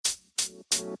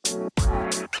I'ma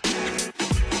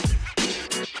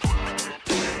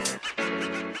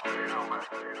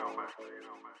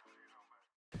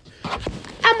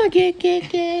get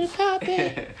a copy.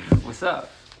 What's up?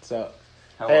 What's up?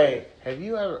 How are you? Hey, have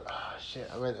you ever? Oh shit!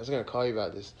 I was gonna call you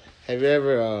about this. Have you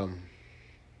ever?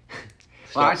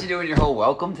 Why aren't you doing your whole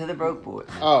welcome to the Broke Boy?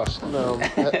 Oh no!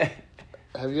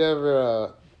 Have you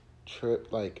ever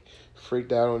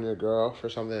freaked out on your girl for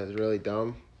something that's really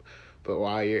dumb, but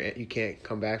why you can't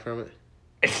come back from it?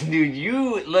 Dude,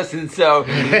 you listen. So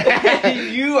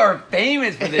you are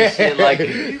famous for this shit. Like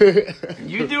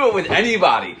you do it with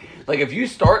anybody. Like if you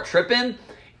start tripping,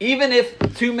 even if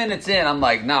 2 minutes in, I'm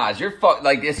like, nah, you're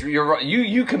like this.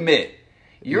 You commit.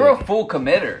 You're a full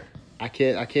committer. I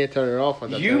can't turn it off.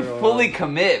 You fully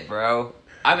commit, bro.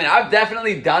 I mean, I've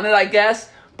definitely done it, I guess,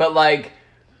 but like,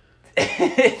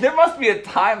 there must be a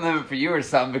time limit for you or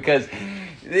something because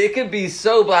it could be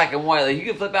so black and white. Like you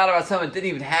could flip out about something that didn't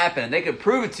even happen, and they could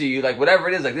prove it to you, like whatever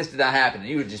it is, like this did not happen, and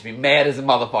you would just be mad as a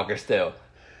motherfucker still.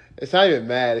 It's not even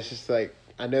mad. It's just like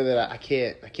I know that I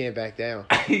can't back down.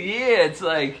 Yeah, it's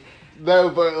like. No,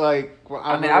 but like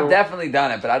I've definitely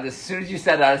done it, but as soon as you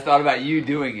said it, I just thought about you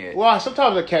doing it. Well,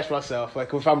 sometimes I catch myself.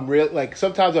 Like if I'm real, like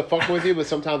sometimes I fuck with you, but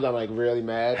sometimes I'm like really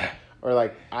mad or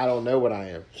like I don't know what I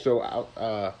am. So,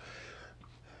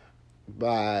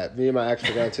 me and my ex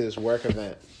were going to this work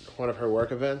event, one of her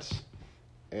work events,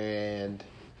 and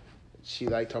she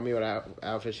like told me what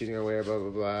outfit she's gonna wear, blah blah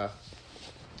blah.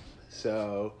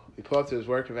 So we pull up to this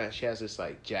work event. She has this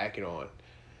like jacket on.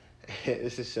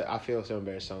 This is I feel so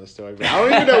embarrassed on the story, but I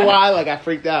don't even know why. Like I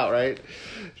freaked out, right?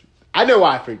 I know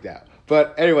why I freaked out,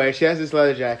 but anyway, she has this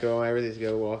leather jacket on. Everything's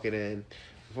good. Walking in,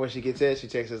 before she gets in, she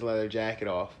takes this leather jacket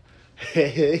off.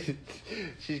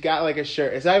 She's got like a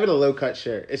shirt. It's not even a low cut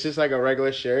shirt. It's just like a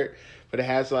regular shirt, but it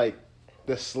has like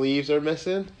the sleeves are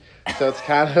missing. So it's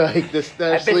kind of like the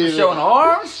sleeves showing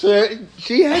arms.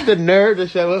 She had the nerve to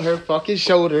show her fucking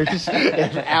shoulders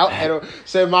and out. And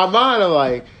so in my mind, I'm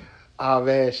like, oh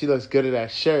man, she looks good in that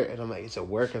shirt, and I'm like, it's a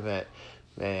work event,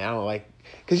 man. I don't like,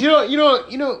 cause you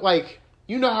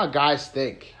know how guys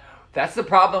think. That's the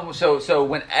problem. So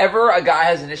whenever a guy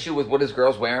has an issue with what his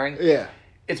girl's wearing, yeah,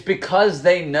 it's because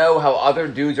they know how other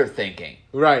dudes are thinking,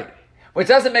 right? Which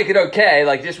doesn't make it okay.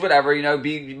 Like just whatever,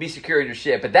 be secure in your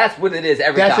shit. But that's what it is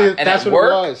every time. That's what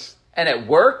it was. And at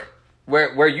work,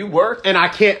 where you work, and I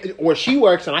can't, or she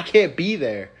works, and I can't be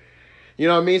there. You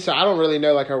know what I mean? So I don't really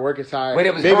know, like, her work attire. Wait,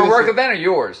 it was her work event or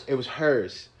yours? It was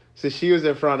hers. So she was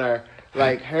in front of her,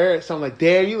 like, her. So I'm like,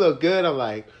 damn, you look good. I'm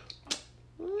like,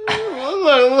 I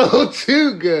look a little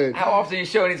too good. How often are you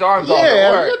showing these arms off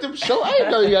at work? I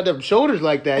didn't know you got them shoulders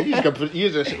like that. You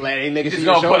just let any nigga see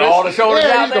your shoulders. Put all the shoulders out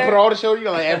there? You just gonna put all the shoulders.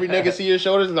 You're gonna let every nigga see your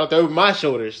shoulders and I'll throw my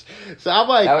shoulders. So I'm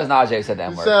like. That was Najee said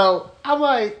that word. So I'm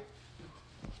like.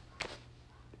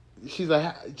 She's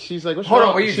like, what's Hold wrong?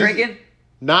 on, were you drinking?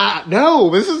 No,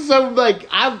 this is so like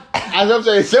as I'm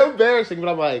saying, it's so embarrassing. But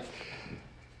I'm like,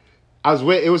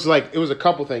 it was a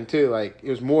couple thing too. Like it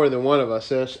was more than one of us.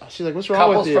 So she's like, "What's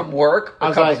wrong with you?" Couples from work,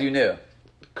 or couples like, you knew?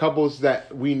 Couples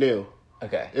that we knew.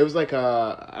 Okay. It was like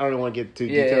I don't want to get too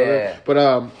detailed, yeah.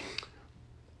 But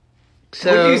So,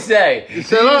 what did you say?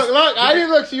 So look, I didn't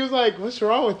look. She was like, "What's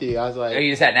wrong with you?" I was like, "You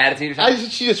just had an attitude or something?"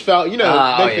 She just felt, they feel.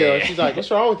 Yeah. She's like,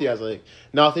 "What's wrong with you?" I was like,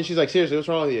 "Nothing." She's like, "Seriously, what's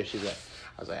wrong with you?" She's like,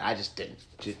 I was like, "I just didn't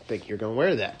think you're gonna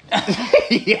wear that."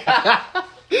 Yeah.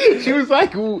 She was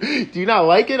like, "Do you not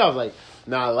like it?" I was like,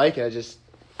 "No, I like it.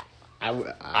 I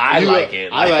like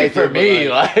it. I like for it, me,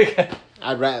 like."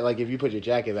 I'd rather, like, if you put your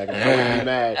jacket back on, I wouldn't be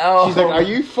mad. Oh. She's like, "Are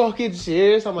you fucking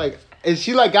serious?" I'm like, and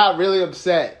she like got really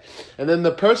upset. And then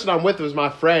the person I'm with was my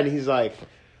friend. He's like,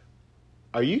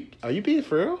 Are you being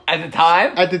for real? At the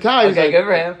time, he's like, good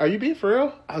for him. "Are you being for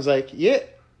real?" I was like, "Yeah."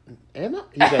 Am I?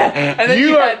 He's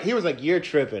like, He was like, "You're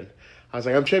tripping." I was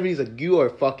like, "I'm tripping." He's like, "You are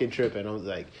fucking tripping." I was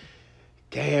like,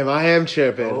 "Damn, I am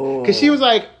tripping." Because she was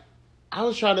like, "I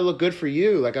was trying to look good for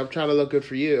you. Like, I'm trying to look good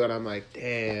for you." And I'm like,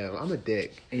 "Damn, I'm a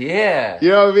dick." Yeah. You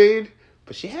know what I mean?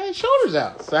 But she had shoulders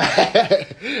out. So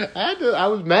I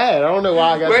was mad. I don't know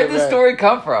why I got Where'd this story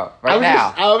come from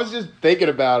I was just thinking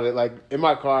about it. Like, in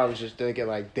my car, I was just thinking,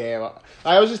 like, damn.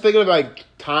 I was just thinking of, like,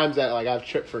 times that, like, I've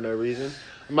tripped for no reason.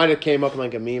 It might have came up in,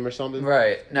 like, a meme or something.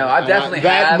 Right. No, I definitely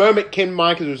that moment came to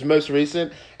mind because it was most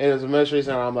recent. And it was the most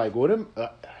recent where I'm like,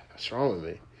 what's wrong with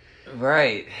me?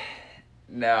 Right.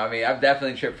 No, I mean, I've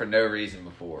definitely tripped for no reason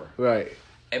before. Right.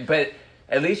 But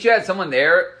at least you had someone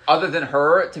there other than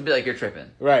her to be like, "You're tripping."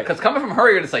 Right. Because coming from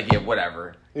her, you're just like, "Yeah,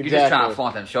 whatever." Exactly. You're just trying to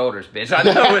flaunt them shoulders, bitch. I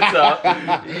know what's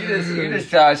up. You just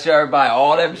trying to show everybody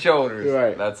all them shoulders.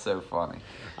 Right. That's so funny.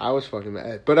 I was fucking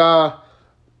mad. But,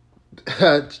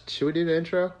 should we do the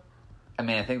intro? I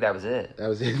mean, I think that was it. That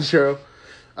was the intro.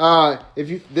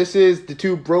 This is the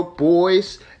two broke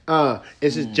boys.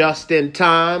 This is Just in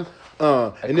Time.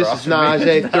 And this is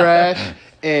Najee Thresh.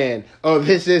 And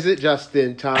this isn't Just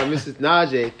in Time. This is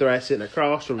Najee Thresh sitting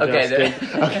across from Justin.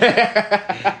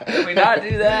 Okay. Did we not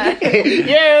do that?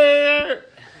 Yeah.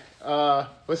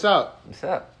 What's up? What's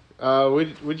up?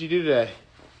 What'd you do today?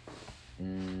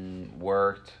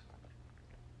 Worked.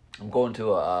 I'm going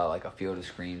to a Field of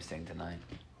Screams thing tonight.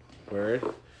 Word?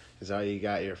 Is that you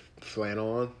got your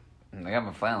flannel on? I got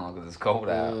my flannel on because it's cold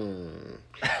out.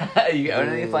 You own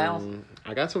any flannels?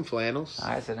 I got some flannels. All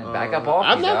right, so then back up off.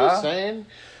 I'm never saying.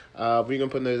 What are you going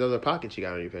to put in those other pockets you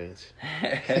got on your pants?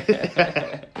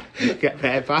 You got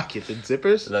bad pockets and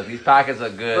zippers? Look, these pockets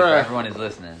look good for everyone who's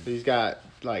listening. He's got,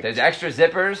 like... There's extra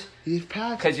zippers. These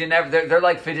pockets? Because you never... They're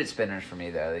like fidget spinners for me,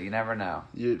 though. You never know.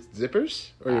 Your zippers?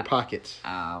 Or your pockets?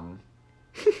 Oh,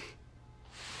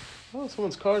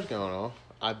 someone's car's going off.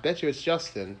 I bet you it's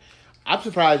Justin. I'm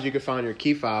surprised you could find your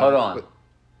key fob. Hold on.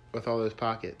 With all those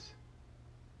pockets.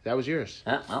 That was yours.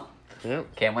 Well,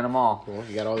 Yep. can't win them all. Well,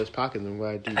 you got all those pockets. I'm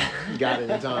glad you got it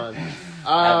in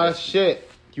time. Shit.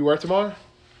 You work tomorrow?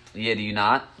 Yeah, do you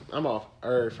not? I'm off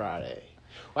every Friday.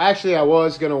 Well, actually, I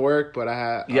was going to work, but I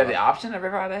had... You have the option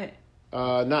every Friday?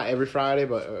 Not every Friday,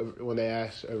 but when they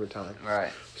ask overtime.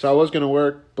 Right. So I was going to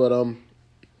work, but...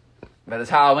 But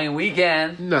it's Halloween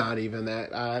weekend. Not even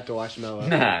that. I have to watch Mellow.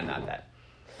 Nah, not that.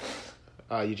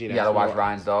 Eugene You gotta watch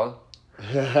Ryan's dog?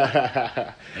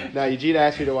 No, Eugene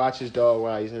asked me to watch his dog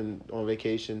while he's on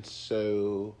vacation,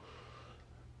 so...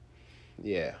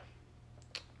 Yeah.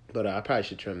 But I probably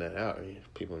should trim that out. I mean,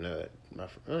 people know that. I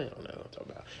don't know what I'm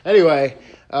talking about. Anyway,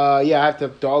 yeah, I have to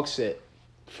dog sit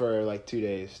for like 2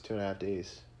 days, 2.5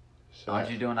 days. So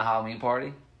Aren't you doing a Halloween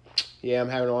party? Yeah, I'm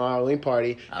having a Halloween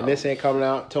party, and this ain't coming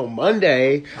out till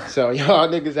Monday. So y'all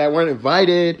niggas that weren't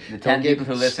invited, the 10 people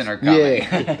who listen are coming.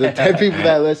 Yeah, the 10 people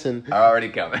that listen are already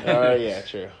coming. Yeah,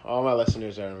 true. All my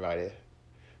listeners are invited.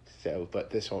 So, but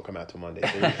this won't come out till Monday.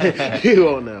 So you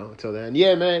won't know until then.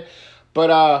 Yeah, man. But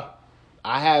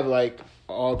I have like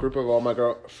a group of all my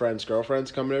girlfriends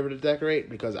coming over to decorate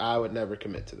because I would never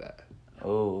commit to that.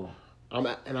 Oh. I'm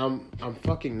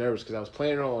fucking nervous because I was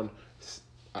planning on.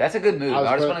 That's a good move.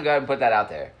 I just want to go ahead and put that out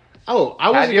there. Oh, I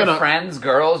was have your friends,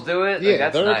 girls do it. Yeah, like,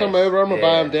 that's they're gonna nice. come over. I'm gonna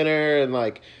buy them dinner and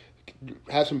like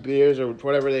have some beers or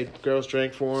whatever they girls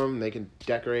drink for them. They can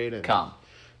decorate and come.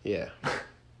 Yeah.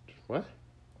 What?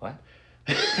 What?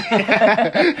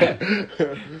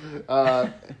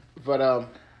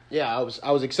 Yeah, I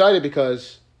was excited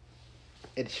because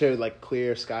it showed like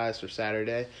clear skies for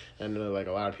Saturday, and like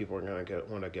a lot of people are gonna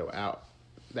want to go out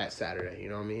that Saturday. You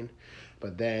know what I mean?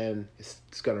 But then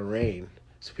it's gonna rain,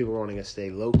 so people are wanting to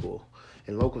stay local,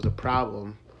 and local's a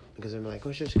problem because they're like,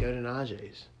 let's just go to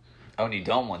Najee's. Oh, and you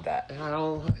don't want that. I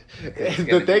don't.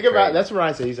 The thing about that's what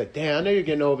Ryan said. He's like, "Damn, I know you're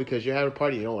getting old because you're having a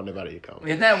party. You don't want nobody to come."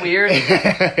 Isn't that weird?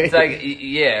 It's like,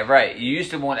 yeah, right. You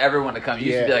used to want everyone to come. You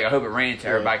used to be like, I hope it rains so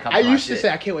everybody comes. I used to say,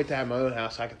 I can't wait to have my own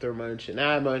house so I can throw my own shit. Now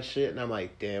I have my own shit, and I'm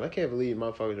like, damn, I can't believe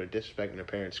motherfuckers are disrespecting their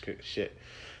parents' shit.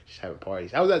 Just having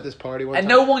parties. I was at this party one time. And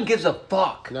no one gives a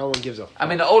fuck. No one gives a fuck. I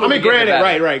mean, the older we get, granted, the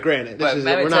better. Granted. But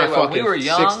We're not fucking we were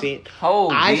young. 16.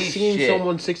 Holy I seen shit.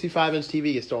 someone's 65-inch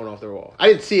TV get thrown off their wall. I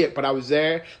didn't see it, but I was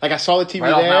there. Like, I saw the TV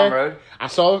right there. Off Mountain Road? I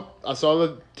saw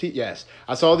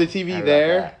the TV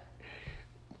there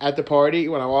at the party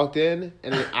when I walked in,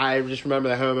 and I just remember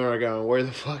the homeowner going, "Where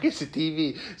the fuck is the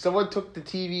TV?" Someone took the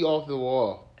TV off the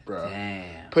wall, bro.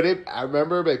 Damn. I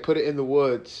remember they put it in the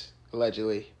woods,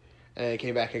 allegedly. And they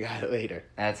came back and got it later.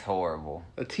 That's horrible.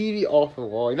 A TV off the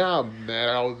wall. You know how mad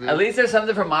I was. At least there's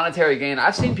something for monetary gain.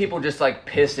 I've seen people just like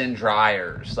piss in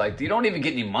dryers. Like, you don't even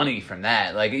get any money from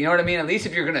that. Like, you know what I mean? At least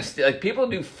if you're gonna like, people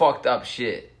do fucked up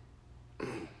shit.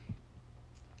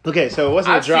 Okay, so it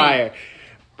wasn't a dryer,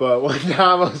 but one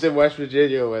time I was in West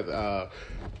Virginia with oh,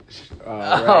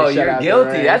 Ray. you're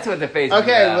guilty. That's what the face.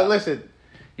 Okay, but listen.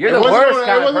 You're the worst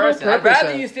kind of person. I'd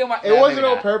rather you steal my. It wasn't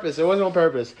on purpose. It wasn't on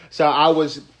purpose. So I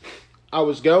was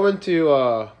going to.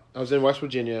 I was in West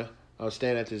Virginia. I was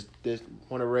staying at this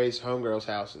one of Ray's homegirls'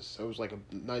 houses. So it was like a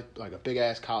nice, like a big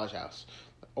ass college house,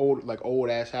 old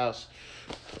ass house.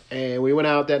 And we went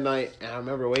out that night, and I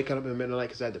remember waking up in the middle of the night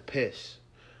because I had to piss.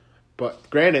 But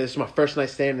granted, this is my first night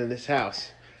staying in this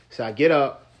house, so I get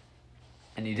up.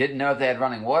 And you didn't know if they had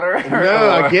running water?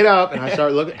 No, I get up and I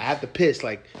start looking. I have to piss,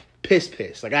 like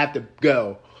piss. Like I have to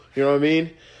go. You know what I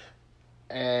mean?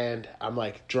 And I'm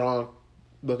like drunk,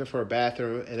 looking for a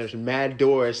bathroom, and there's mad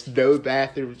doors, no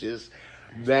bathrooms, just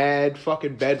mad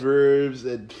fucking bedrooms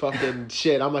and fucking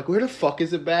shit. I'm like, where the fuck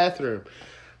is the bathroom?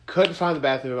 Couldn't find the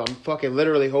bathroom. I'm fucking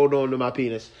literally holding on to my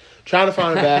penis. trying to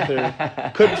find a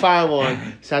bathroom, couldn't find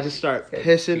one, so I just start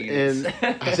pissing penis. in.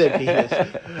 I said penis.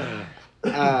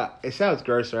 It sounds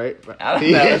gross, right? But I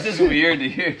don't know. It's just weird to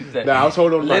hear. No, I was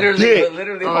holding on to my dick.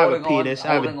 Literally I don't have a penis.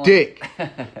 I have a dick.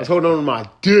 I was holding on to my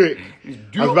dick.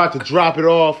 I was about to drop it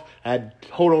off. I had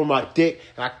hold on to my dick,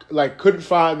 and I couldn't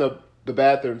find the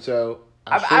bathroom. So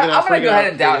I'm gonna go ahead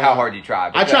and doubt how hard you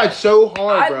tried. I tried so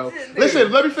hard, bro. Dude.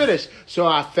 Listen, let me finish. So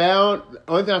the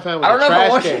only thing I found was I don't a know if I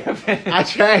want trash you to can. finish. I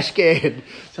trash can.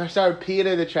 So I started peeing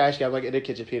in the trash can. I'm like in the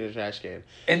kitchen peeing in the trash can.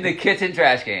 In the kitchen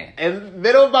trash can. And in the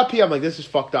middle of my pee, I'm like, this is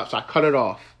fucked up. So I cut it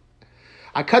off.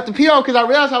 I cut the pee off because I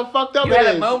realized how fucked up You it had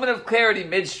is. a moment of clarity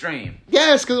midstream.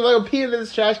 Yes, because I'm peeing in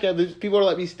this trash can. There's people don't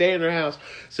let me stay in their house.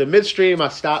 So midstream, I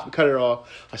stopped and cut it off.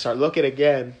 I start looking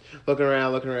again, looking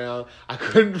around. I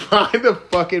couldn't find the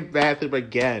fucking bathroom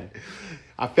again.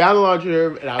 I found the laundry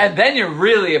room, and then you're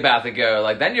really about to go.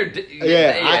 Like then you're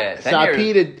I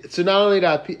peed. So not only did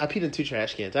I peed in 2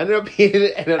 trash cans. I ended up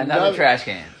peeing in another trash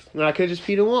can. And I could have just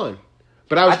peed in 1.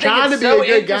 But I was trying to be so a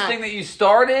good guy. interesting that you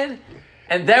started.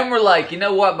 And then we're like, you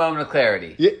know what? Moment of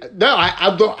clarity. Yeah, no,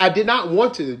 I did not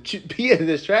want to pee in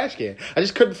this trash can. I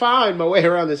just couldn't find my way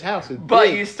around this house.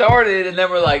 But you started, and then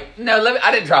we're like, no,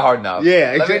 I didn't try hard enough.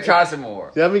 Yeah, let me try some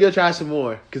more. Let me go try some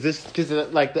more because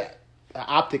like the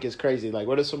optic is crazy. Like,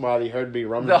 what if somebody heard me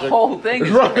rummaging? The whole thing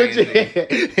is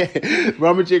crazy.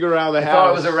 Rummaging around the house. I thought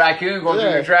it was a raccoon going through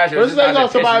your trash. What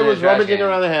if somebody was rummaging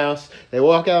around the house? They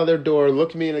walk out of their door, look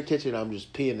at me in the kitchen. I'm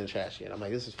just peeing in the trash can. I'm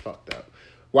like, this is fucked up.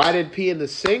 Why I didn't pee in the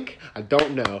sink? I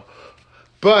don't know.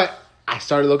 But I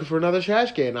started looking for another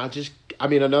trash can.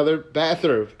 Another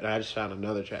bathroom. And I just found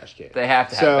another trash can. They have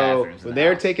to have bathrooms. So when they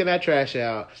were taking that trash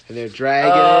out and they're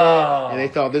dragging it and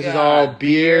they thought this is all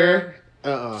beer.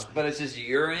 But it's just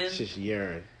urine? It's just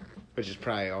urine. Which is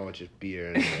probably all just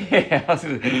beer. Yeah,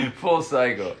 full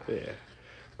cycle. Yeah.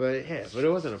 But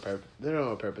it wasn't on purpose. They're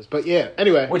not on purpose. But yeah,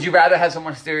 anyway. Would you rather have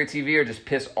someone steer your TV or just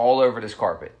piss all over this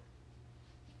carpet?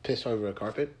 Piss over a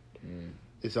carpet?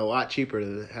 It's a lot cheaper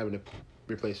than having to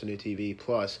replace a new TV.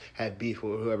 Plus, had beef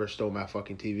with whoever stole my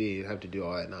fucking TV. You have to do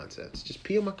all that nonsense. Just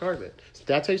pee on my carpet.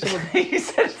 Did I tell you someone? You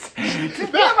said, just pee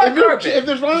on my carpet. If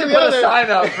there's one or the put other, a sign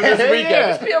up for this weekend. Yeah.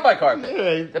 Just pee on my carpet.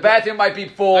 Yeah. The bathroom might be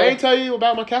full. I didn't tell you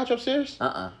about my couch upstairs?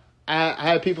 I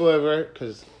had people over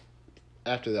because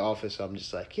after the office, I'm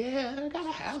just like, yeah, I got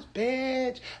a house,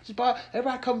 bitch. Just bought.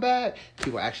 Everybody come back.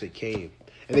 People actually came,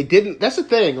 and they didn't. That's the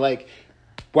thing. Like,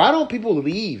 why don't people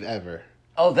leave ever?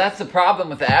 Oh, that's the problem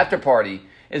with the after party.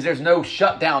 Is there's no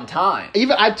shutdown time.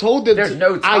 Even I told them. There's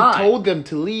no time. I told them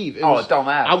to leave. It don't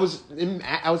matter. I was in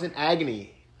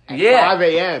agony. At 5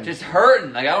 a.m. Just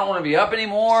hurting. Like I don't want to be up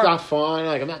anymore. It's not fun.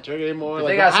 Like I'm not drinking anymore.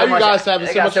 Like, they got how so much, you guys having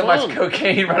they so got much so fun? much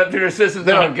cocaine running through their systems.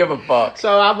 They don't give a fuck.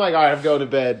 So I'm like, all right, I'm going to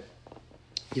bed.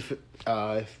 If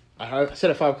I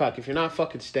said at 5 o'clock, if you're not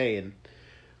fucking staying,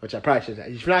 which I probably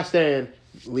shouldn't. If you're not staying,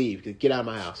 leave. Get out of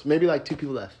my house. Maybe like 2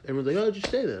 people left. Everyone's like, oh, just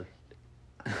stay then.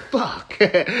 Fuck.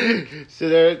 So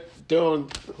they're doing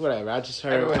whatever. I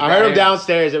heard them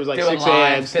downstairs. It was like 6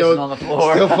 a.m. Still on the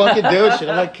floor. Still fucking doing shit.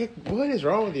 I'm like, what is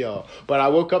wrong with y'all? But I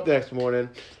woke up the next morning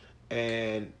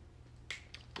and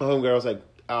my homegirl was like,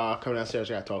 come downstairs.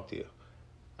 I gotta talk to you.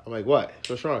 I'm like, what?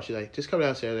 What's wrong? She's like, just come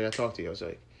downstairs. I gotta talk to you. I was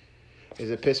like,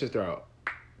 is it piss or throw up?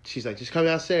 She's like, just come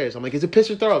downstairs. I'm like, is it piss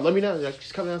or throw up? Let me know. She's like,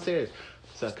 just come downstairs.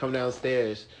 So I come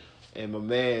downstairs and my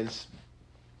man's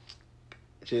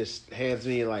just hands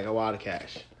me like a wad of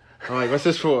cash. I'm like, what's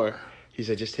this for? He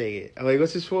said, just take it. I'm like,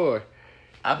 what's this for?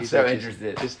 I'm so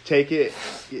interested. Just take it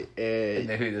and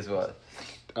know who this was.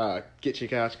 Get your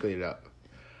couch cleaned up.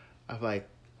 I'm like,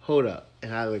 hold up.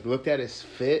 And I like looked at his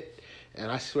fit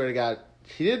and I swear to God,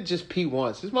 he didn't just pee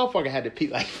once. This motherfucker had to pee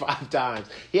like 5 times.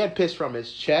 He had piss from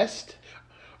his chest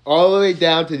all the way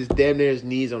down to his damn near his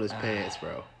knees on his pants,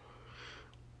 bro.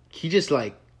 He just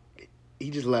let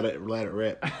it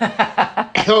rip.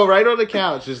 So right on the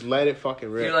couch, just let it fucking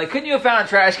rip. You're like, couldn't you have found a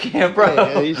trash can, bro?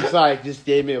 Yeah, and he's just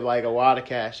gave me like a wad of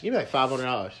cash. Give me like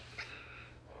 $500.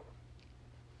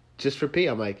 Just for pee.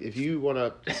 I'm like, if you want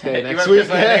to stay next week,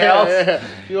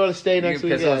 if you want to stay next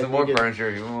week, piss on some more furniture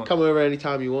if you want. Come over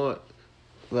anytime you want.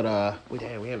 But we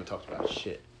haven't talked about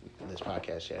shit in this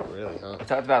podcast yet, really, huh? We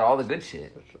talked about all the good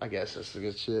shit. I guess that's the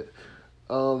good shit.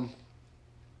 So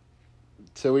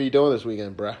what are you doing this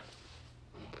weekend, bruh?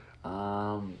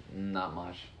 Not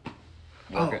much.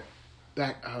 I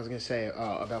was gonna say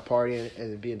about partying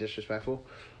and being disrespectful.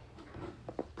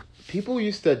 People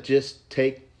used to just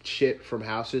take shit from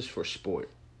houses for sport.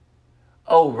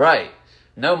 Oh, right.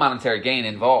 No monetary gain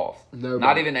involved. No.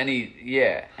 Not even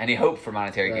any hope for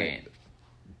monetary gain.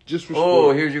 Just for sport.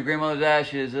 sport. Here's your grandmother's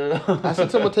ashes. I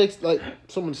said someone takes like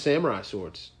someone's samurai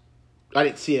swords. I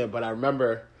didn't see him, but I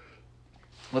remember.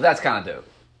 Well, that's kind of dope.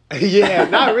 Yeah,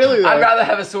 not really though. I'd rather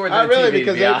have a sword than not really a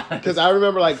TV, because I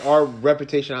remember like our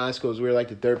reputation in high school is we were like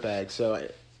the dirtbags. So,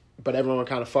 but everyone would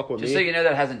kind of fuck with Just me. so you know,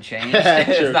 that hasn't changed.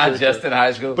 It's not just in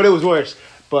high school. But it was worse.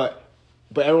 But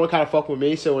everyone kind of fucked with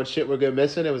me. So when shit would go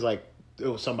missing, it was like it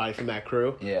was somebody from that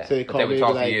crew. Yeah. So they called me. They would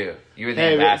talk like, to you. You were the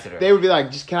hey, ambassador. They would be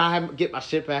like, "Just can I get my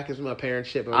shit back? It's my parents'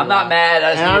 shit." I'm not mad.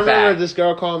 I just and I need it remember back. this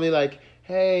girl calling me like,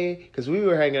 "Hey," because we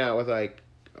were hanging out with like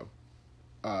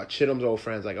Chittum's old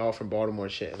friends, like all from Baltimore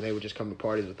and shit, and they would just come to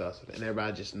parties with us, and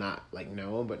everybody just not like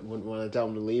know them, but wouldn't want to tell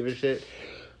them to leave and shit.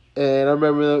 And I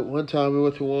remember that one time we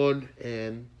went to one,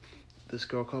 and this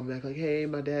girl called me back like, "Hey,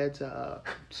 my dad's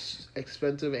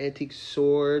expensive antique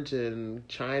swords in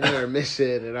China are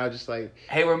missing," and I was just like,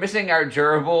 "Hey, we're missing our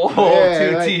gerbil, yeah,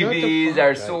 2 like, TVs, our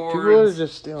like, swords." People are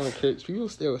just stealing kids. People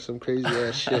steal some crazy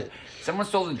ass shit. Someone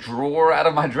stole a drawer out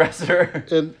of my dresser.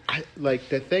 And I, like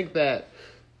to think that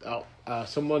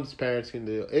someone's parents can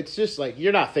do it's just like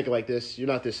you're not thinking like this. You're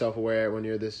not this self aware when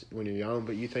you're young,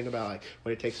 but you think about like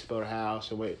what it takes to build a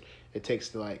house and what it takes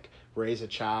to like raise a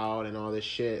child and all this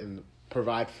shit and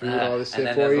provide food, all this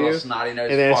shit for you. And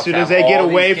then as soon as they get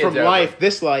away from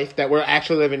this life that we're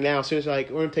actually living now, as soon as like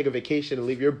we're gonna take a vacation and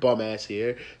leave your bum ass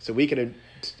here so we can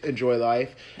enjoy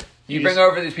life. You bring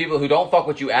over these people who don't fuck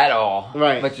with you at all,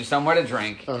 right? But you're somewhere to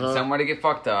drink, and somewhere to get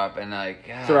fucked up, and like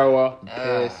throw up, and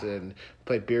piss, and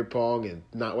play beer pong, and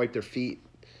not wipe their feet.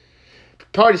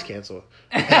 Party's canceled.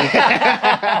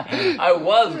 I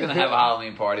was gonna have a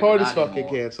Halloween party. Party's fucking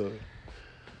canceled.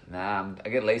 Nah, I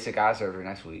get LASIK eye surgery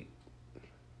next week.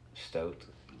 Stoked.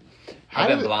 I've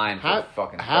been blind for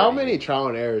fucking. How many trial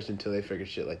and errors until they figure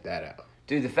shit like that out?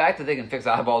 Dude, the fact that they can fix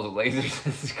eyeballs with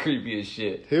lasers is creepy as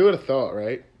shit. Who would have thought,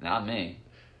 right? Not me.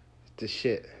 The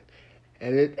shit.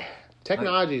 And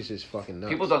technology is just fucking nuts.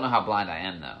 People don't know how blind I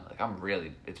am, though.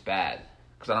 Like, it's bad.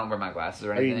 Because I don't wear my glasses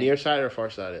or anything. Are you nearsighted or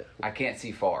farsighted? I can't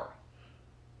see far.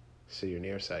 So you're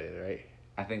nearsighted, right?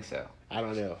 I think so. I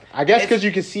don't know. I guess because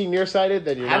you can see nearsighted,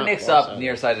 then you're not I mix up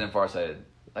nearsighted and farsighted.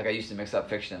 Like, I used to mix up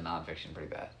fiction and nonfiction pretty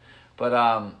bad. But,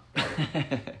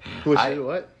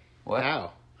 what? What?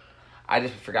 How? I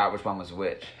just forgot which one was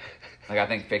which. Like, I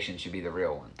think fiction should be the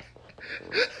real one.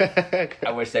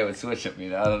 I wish they would switch them,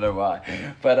 I don't know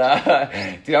why. But,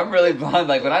 dude, I'm really blind.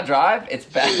 Like, when I drive, it's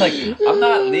bad. Like, I'm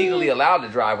not legally allowed to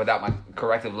drive without my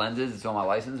corrective lenses. It's on my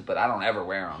license, but I don't ever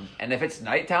wear them. And if it's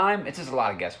nighttime, it's just a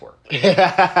lot of guesswork.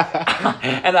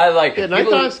 And I like... Yeah,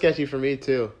 nighttime's sketchy for me,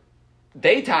 too.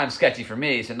 Daytime's sketchy for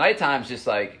me, so nighttime's just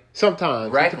like...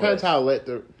 Sometimes. Reckless. It depends how lit.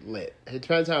 It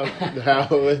depends how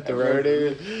lit the road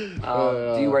is.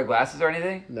 Do you wear glasses or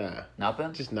anything? Nah.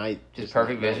 Nothing? Just night. Just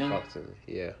perfect vision?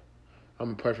 Yeah.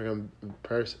 I'm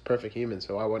perfect human,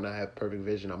 so why wouldn't I have perfect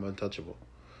vision? I'm untouchable.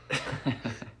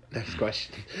 Next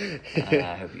question.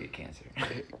 I hope you get cancer.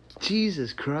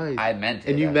 Jesus Christ. I meant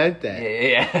it. And you meant that?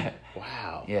 Yeah.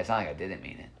 Wow. Yeah, it's not like I didn't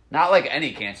mean it. Not like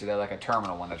any cancer, though, like a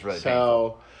terminal one that's really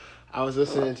painful. I was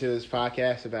listening to this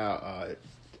podcast about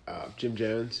Jim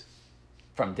Jones.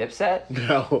 From Dipset?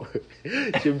 No.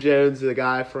 Jim Jones, the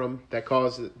guy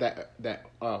that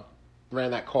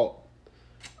ran that cult.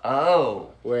 Oh.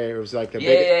 Where it was like the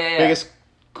biggest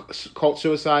cult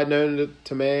suicide known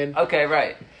to man. Okay,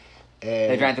 right.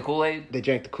 And they drank the Kool-Aid? They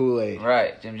drank the Kool-Aid.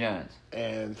 Right, Jim Jones.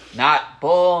 And not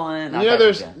pulling. He had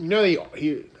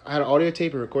an audio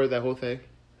tape and recorded that whole thing.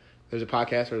 There's a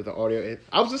podcast where the audio.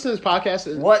 I was listening to this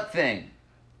podcast. What thing?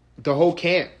 The whole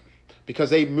camp, because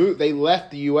they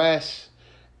left the U.S.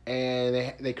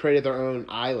 and they created their own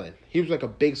island. He was like a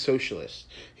big socialist.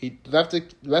 He left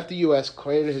the U.S.,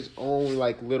 created his own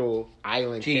like little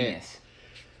island. Genius.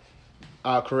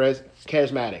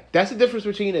 Charismatic. That's the difference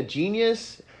between a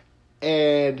genius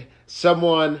and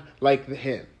someone like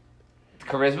him.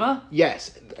 Charisma?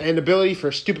 Yes, and ability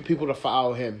for stupid people to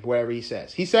follow him wherever he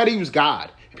says. He said he was God.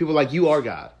 People are like, you are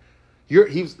God.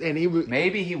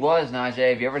 Maybe he was,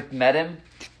 Najee. Have you ever met him?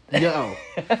 No.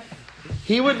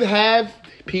 He would have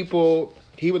people.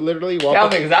 He would literally walk Tell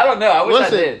up. me, because I don't know. I wish I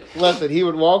did. Listen, he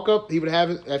would walk up. He would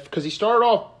have, because he started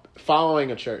off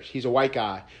following a church. He's a white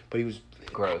guy, but he was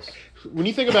gross. When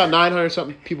you think about 900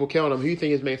 something people killing him, who do you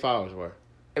think his main followers were?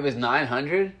 It was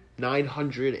 900?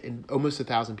 900 and almost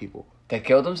 1,000 people. That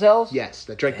killed themselves? Yes,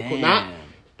 that drank the Kool-Aid.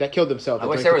 That killed themselves. I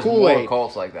wish there was more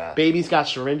cults like that. Babies got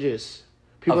syringes.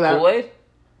 People of Kool-Aid?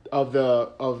 Of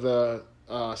the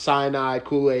cyanide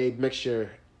Kool-Aid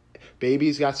mixture.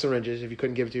 Babies got syringes if you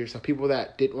couldn't give it to yourself. People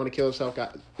that didn't want to kill themselves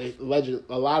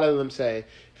a lot of them say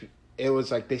it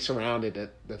was like they surrounded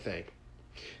the thing.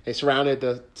 They surrounded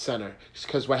the center.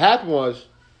 Because what happened was,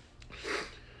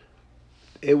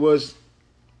 it was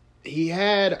he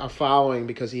had a following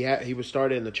because he was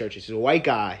started in the church. He's a white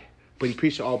guy, but he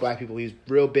preached to all black people. He's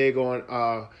real big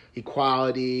on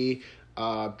equality.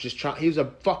 He was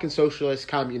a fucking socialist,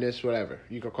 communist, whatever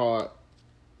you could call it.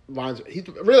 He's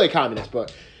really a communist,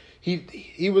 but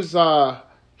he was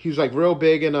like real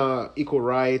big in equal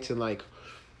rights and like,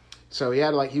 so he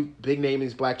had like big name in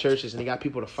these black churches and he got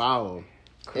people to follow him.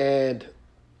 And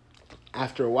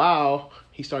after a while,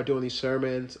 he started doing these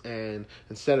sermons, and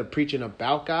instead of preaching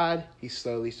about God, he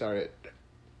slowly started,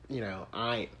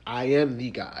 I am the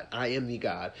God, I am the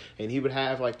God, and he would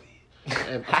have like,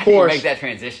 and how do you make that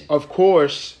transition? Of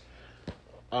course,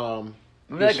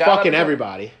 he's fucking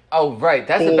everybody. Oh, right.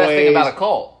 That's boys, the best thing about a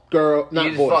cult. Girl,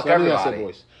 not you boys. Fuck everybody.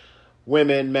 Boys.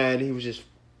 Women, men. He was just.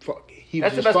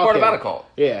 That's the best part about a cult.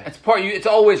 Yeah, it's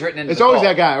always written in. It's always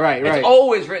that guy, right? It's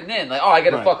always written in. Like, I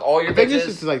got to fuck all your bitches. I think this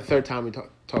is like the third time we talk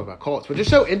about cults, but it's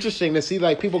so interesting to see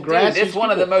like people grasp. It's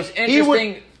one of the most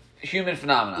interesting human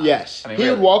phenomena. Yes, he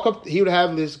would walk up. He would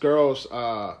have this girls.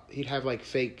 He'd have like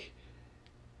fake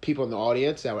people in the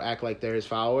audience that would act like they're his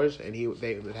followers, and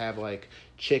they would have like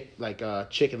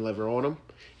chicken liver on them,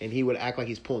 and he would act like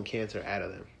he's pulling cancer out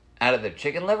of them. Out of the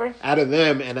chicken liver? Out of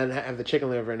them, and then have the chicken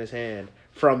liver in his hand.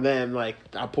 From them, like,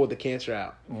 I pulled the cancer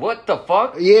out. What the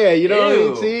fuck? Yeah, you know what I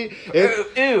mean? See?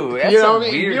 Ew, that's some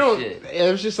weird shit. It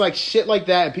was just like shit like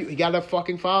that. And he got a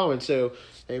fucking following. So,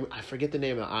 I forget the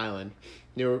name of the island.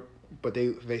 But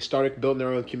they started building their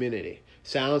own community.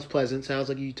 Sounds pleasant. Sounds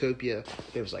like a utopia.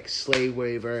 It was like slave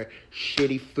waiver,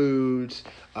 shitty foods.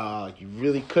 You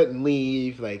really couldn't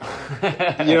leave. Like,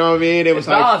 you know what I mean? It was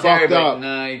like fucked up.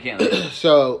 No, you can't leave.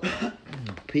 So,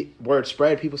 word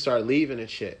spread. People started leaving and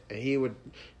shit. And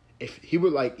if you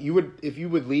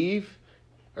would leave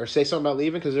or say something about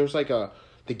leaving, because there was like to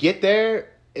get there,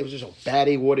 it was just a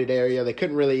badly wooded area. They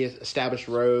couldn't really establish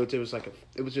roads. It was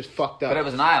just fucked up. But it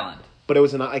was an island. But it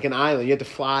was like an island. You had to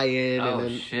fly in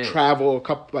and then travel a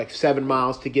couple, like 7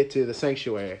 miles to get to the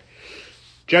sanctuary.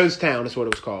 Jonestown is what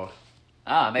it was called.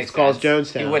 Ah, it makes sense. It's called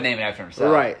Jonestown. He wouldn't name it after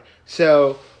himself. Right.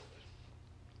 So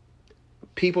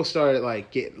people started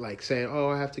saying, "Oh,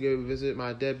 I have to go visit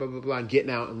my dead," blah blah blah, and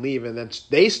getting out and leaving. And then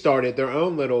they started their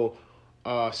own little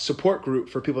support group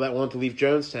for people that wanted to leave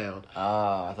Jonestown.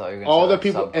 Oh, I thought you were going to all the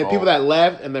people and people that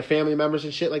left and their family members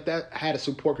and shit like that had a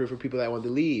support group for people that wanted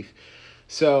to leave.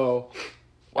 So,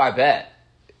 well, I bet.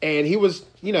 And he was,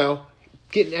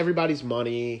 getting everybody's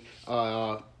money,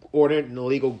 ordering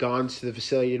illegal guns to the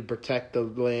facility to protect the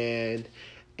land.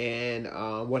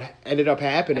 And what ended up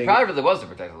happening... It probably really was to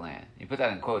protect the land. You put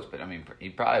that in quotes, but I mean,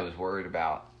 he probably was worried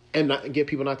about... And get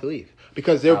people not to leave.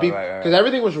 Because there would be... Because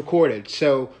everything was recorded.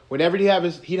 So whenever he had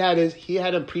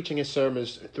him preaching his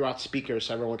sermons throughout speakers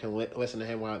so everyone can listen to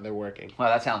him while they're working. Wow,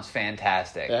 that sounds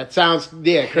fantastic. That sounds,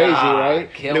 crazy, right?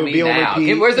 Kill me now.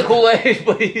 Where's the Kool-Aid,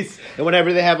 please? And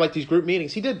whenever they have, like, these group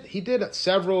meetings, he did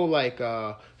several, like,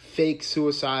 fake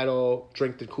suicidal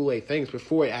drink the Kool-Aid things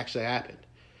before it actually happened.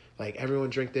 Like, everyone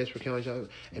drink this, we're killing each other.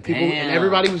 And people, and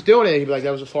everybody was doing it. He'd be like,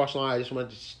 that was a false line. I just wanted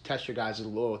to test your guys'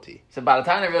 loyalty. So by the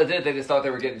time they really did it, they just thought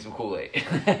they were getting some Kool-Aid.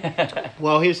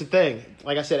 Well, here's the thing.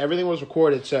 Like I said, everything was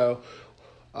recorded. So,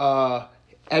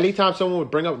 anytime someone would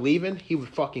bring up leaving, he would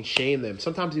fucking shame them.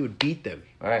 Sometimes he would beat them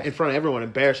in front of everyone,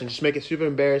 embarrassing. Just make it super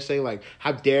embarrassing. Like,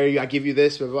 how dare you? I give you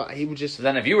this. Blah, blah. He would just. So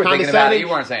then if you were thinking about it, you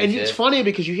weren't saying shit. And it's funny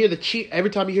because you hear the cheer.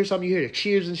 Every time you hear something, you hear the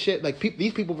cheers and shit. Like,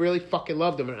 these people really fucking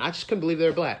loved him. And I just couldn't believe they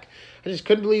were black. I just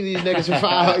couldn't believe these niggas were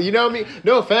foul. You know what I mean?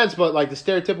 No offense, but like the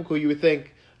stereotypical, you would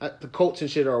think the Colts and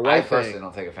shit are a white thing. I personally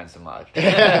don't take offense to much.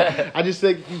 I just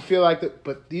think you feel like that,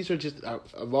 but these are just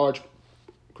a large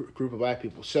group of black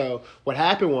people. So what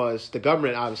happened was the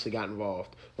government obviously got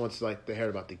involved once like they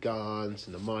heard about the guns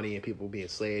and the money and people being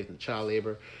enslaved and child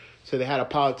labor. So they had a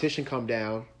politician come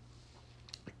down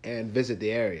and visit the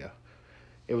area.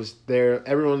 It was there.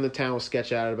 Everyone in the town was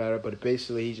sketched out about it, but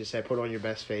basically he just said, "Put on your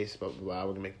best face." Blah blah blah. We're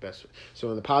gonna make the best. So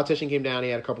when the politician came down, he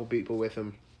had a couple people with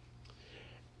him.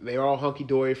 They were all hunky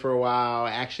dory for a while.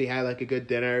 Actually had like a good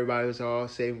dinner. Everybody was all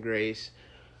saving grace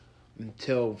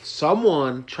until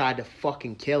someone tried to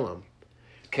fucking kill him.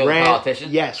 Kill the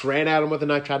politician? Yes, ran at him with a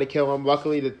knife, tried to kill him.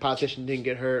 Luckily, the politician didn't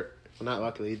get hurt. Well, not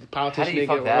luckily. The politician didn't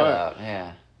get hurt. How do you fuck that up?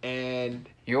 Yeah. And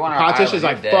the politician's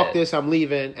like, "Fuck this, I'm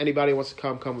leaving. Anybody wants to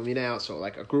come with me now." So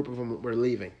like a group of them were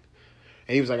leaving.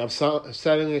 And he was like, "I'm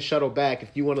sending a shuttle back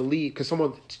if you want to leave." Because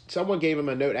someone gave him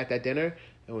a note at that dinner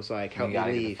and was like, "Help me leave.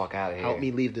 Get the fuck out of here. Help me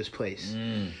leave this place."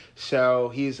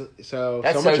 So that's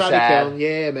someone so tried sad. to kill him.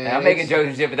 Yeah, man. And I'm making jokes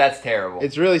and shit, but that's terrible.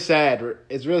 It's really sad.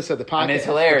 It's really sad. The podcast, it's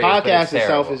hilarious. The podcast it's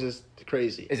itself terrible. is just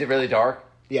crazy. Is it really dark?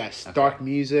 Yes, okay. Dark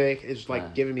music. It's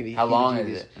like giving me the. How long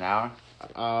is it? An hour?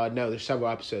 No, there's several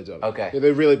episodes of it. Okay.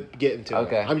 They really get into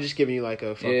Okay. it. I'm just giving you like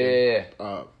a fucking...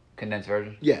 Yeah. Condensed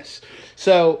version? Yes.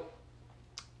 So,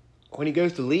 when he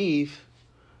goes to leave,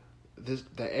 the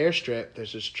airstrip,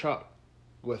 there's this truck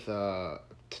with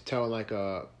towing like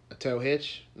a tow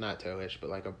hitch. Not tow hitch, but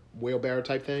like a wheelbarrow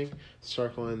type thing.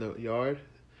 Circling the yard.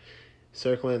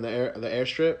 Circling the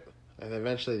airstrip. And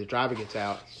eventually the driver gets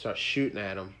out, starts shooting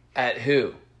at him. At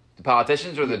who? The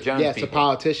politicians or the Jones Yes, people? the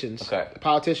politicians. Okay. The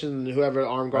politicians and whoever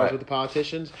armed guards Right. with the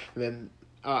politicians. And then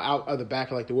out of the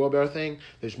back of like the wheelbarrow thing,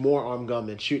 there's more armed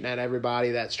gunmen shooting at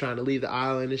everybody that's trying to leave the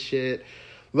island and shit.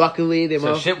 Luckily,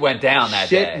 So shit went down that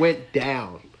day. Shit went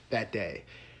down that day.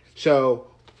 So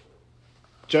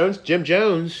Jim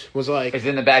Jones was like, He's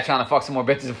in the back trying to fuck some more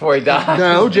bitches before he dies.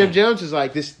 no, Jim Jones is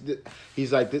like this.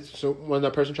 He's like this. So when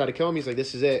that person tried to kill him, he's like,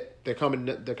 "This is it. They're coming.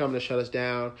 They're coming to shut us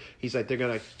down." He's like, "They're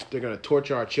gonna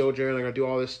torture our children. They're gonna do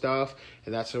all this stuff."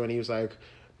 And that's when he was like,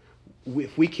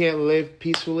 "If we can't live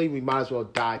peacefully, we might as well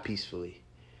die peacefully."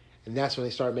 And that's when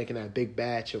they started making that big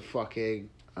batch of fucking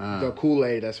the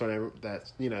Kool-Aid.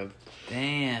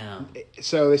 Damn.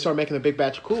 So they start making a big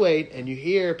batch of Kool-Aid, and you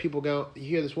hear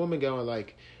this woman going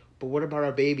like, "But what about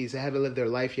our babies? They haven't lived their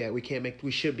life yet.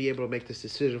 We should be able to make this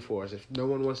decision for us. If no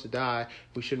one wants to die,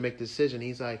 we should make the decision."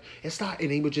 He's like, "It's not,"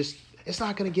 and he would just, "It's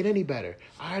not going to get any better.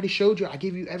 I already showed you. I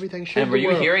gave you everything." And were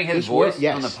you hearing his voice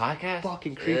on the podcast?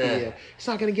 Fucking creepy. Yeah. Yeah. It's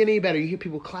not going to get any better. You hear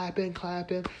people clapping.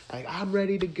 Like, I'm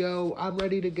ready to go.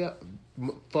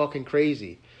 Fucking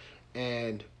crazy.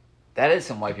 And That is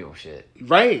some white people shit.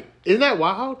 right, isn't that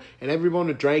wild? And everyone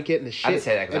would drink it and the shit. I just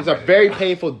say that 'cause and I'm it's a very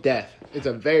painful death. It's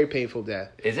a very painful death.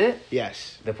 Is it?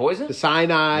 Yes. The poison? The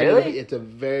cyanide. Really? It's a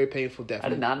very painful death. I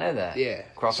did not know that. Yeah.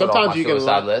 Cross it off my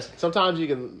suicide list. Sometimes you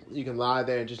can lie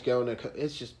there and just go into.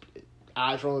 It's just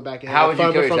eyes rolling back. How would you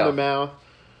kill from yourself? the mouth.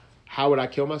 How would I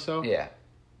kill myself? Yeah.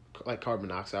 Like carbon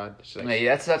monoxide. Just like,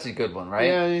 Yeah, that's a good one, right?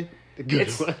 Yeah. The good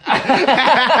It's- one.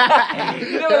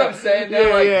 You know what I'm saying? Though?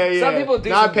 Like, Some people do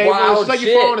Not some painful. wild It's like shit.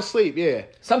 you're falling asleep. Yeah.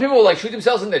 Some people like shoot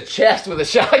themselves in the chest with a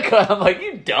shotgun. I'm like,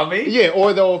 you dummy. Yeah,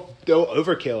 or they'll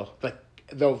overkill. Like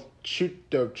they'll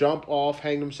jump off,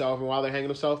 hang themselves, and while they're hanging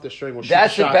themselves, the string will shoot.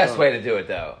 That's the best shotgun. way to do it,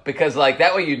 though, because like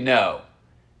that way you know.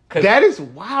 'Cause That is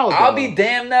wild. I'll though. be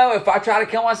damned though if I try to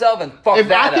kill myself and fuck If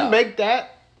that I can up. make that,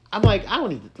 I'm like, I don't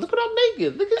need to. Look what I'm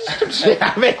naked. Look at this shit.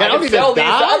 I mean, I don't can need sell to these to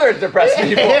die. other depressed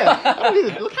people. Yeah, I don't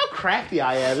need to, look how crafty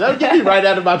I am. That'll get me right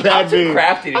out of my bad I'm too mood.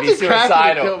 crafty to I'm be too crafty to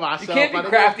suicidal. kill myself. You can't I be don't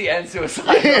crafty and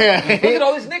suicidal. Yeah. Look at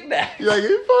all these knickknacks. You're like,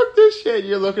 fuck this shit.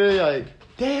 You're looking at it like,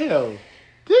 damn.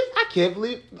 I can't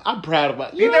believe I'm proud of my.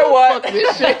 You know what? Fuck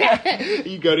this shit.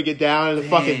 You go to get down and the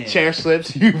fucking chair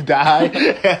slips. You've died.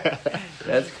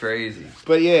 That's crazy.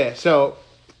 But yeah, so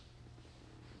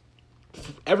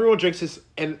everyone drinks this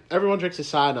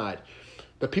cyanide.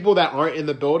 The people that aren't in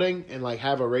the building and like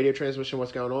have a radio transmission,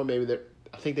 what's going on? Maybe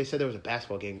I think they said there was a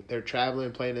basketball game. They're traveling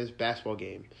and playing this basketball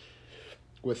game.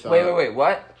 With Wait,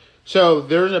 what? So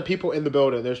there's people in the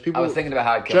building. There's people. I was thinking about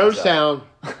how I'd kill myself.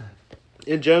 Jonestown.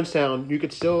 In Jonestown, you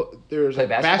could still there's Play a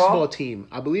basketball? basketball team.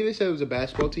 I believe they said it was a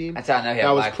basketball team. That's how I know he that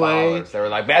had was black playing. followers. They were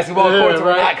like, basketball Yeah, courts were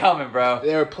right. not coming, bro.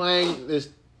 They were playing this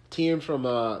team from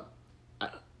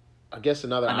I guess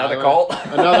another island. cult?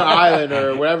 Another island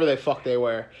or wherever the fuck they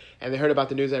were. And they heard about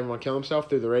the news that everyone killed himself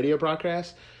through the radio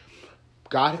broadcast.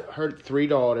 Heard 3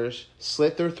 daughters,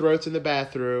 slit their throats in the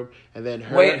bathroom, and then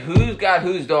heard Wait, who's got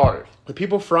whose daughters? the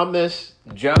people from this,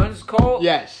 Jones Cole?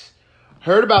 yes,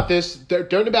 heard about this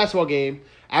during the basketball game.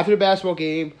 After the basketball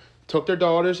game, took their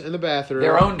daughters in the bathroom.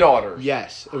 Their own daughters.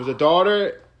 Yes, it was a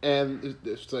daughter, and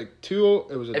it's like 2.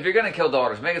 It was If you're gonna kill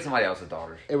daughters, make it somebody else's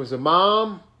daughters. It was a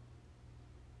mom,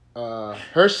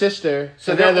 her sister,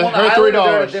 So and they're then on her an 3 island or they're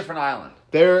on a daugers. different island.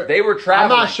 They were traveling.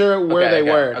 I'm not sure where Okay, they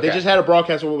okay, were. okay. They just had a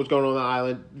broadcast of what was going on the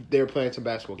island. They were playing some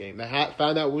basketball game. They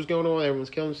found out what was going on. Everyone's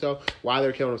killing themselves. Why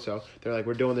they're killing themselves? They're like,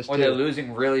 we're doing this Or too. they're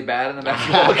losing really bad in the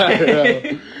basketball I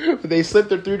game. don't know. They slipped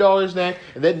their $3 neck,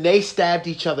 and then they stabbed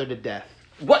each other to death.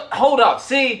 What? Hold up.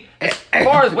 See, as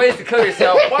far as ways to kill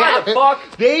yourself, why the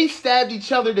fuck? They stabbed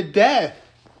each other to death.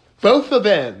 Both of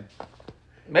them.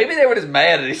 Maybe they were just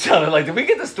mad at each other. Like, did we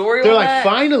get the story They're on like, that?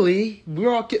 finally,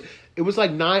 we're all. It was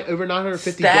like over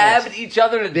 950 Stabbed deaths. each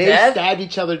other to They death? stabbed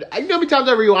each other. I know how many times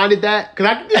I rewinded that because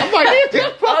I'm like, I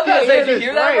was gonna say, did you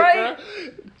hear that right?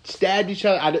 bro. Stabbed each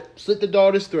other. I slit the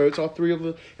daughters' throats, all 3 of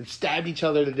them, and stabbed each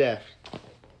other to death.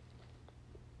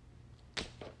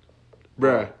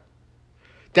 Bruh.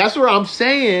 That's what I'm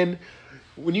saying.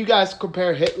 When you guys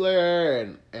compare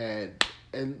Hitler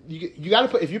and you got to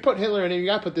put, if you put Hitler in it, you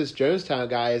got to put this Jonestown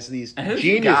guy as these And who's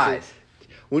geniuses. you guys?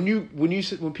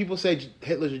 when people say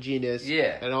Hitler's a genius,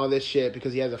 Yeah. and all this shit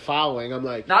because he has a following, I'm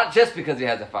like, Not just because he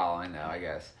has a following, though, I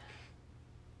guess.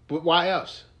 but why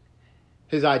else?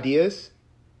 His ideas.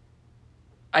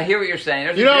 I hear what you're saying.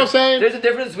 There's You know what I'm saying? There's a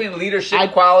difference between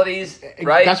leadership qualities,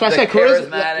 right? That's why I The said charisma.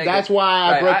 charismatic- That's why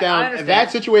I Right, broke I down. understand.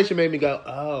 That situation made me go,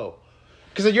 oh.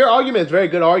 Because your argument is a very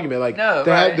good argument. Like, No,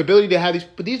 to have right. the ability to have these.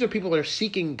 But these are people that are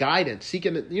seeking guidance,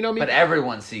 seeking, you know what I mean? But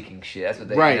everyone's seeking shit. That's what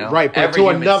they Right, you know? right, but Every to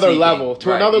human's another seeking. level, to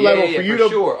Right. another Yeah, level yeah, for you for to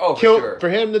sure. Oh, kill, for sure. for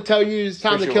him to tell you it's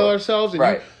time For to kill sure. ourselves, and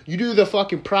Right. you do the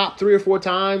fucking prop 3 or 4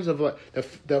 times of like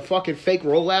the fucking fake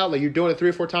rollout, like you're doing it 3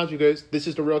 or 4 times because this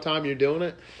is the real time you're doing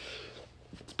it.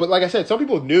 But like I said, some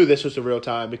people knew this was the real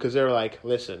time because they were like,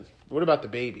 listen, what about the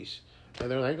babies? And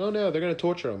they're like, oh no, they're gonna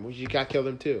torture them. You got to kill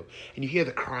them too. And you hear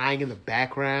the crying in the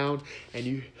background,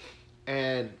 and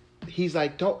he's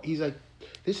like,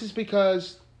 this is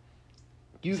because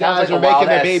you Sounds guys like are a making wild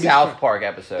the ass babies South cry. Park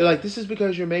episode. They're like, this is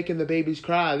because you're making the babies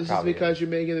cry. This Probably is because you're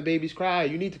making the babies cry.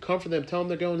 You need to comfort them. Tell them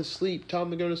they're going to sleep. Tell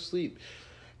them they're going to sleep.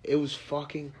 It was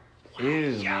fucking Ew,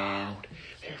 wild. man.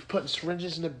 They were putting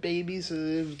syringes in the babies,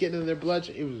 and it was getting in their blood.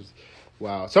 It was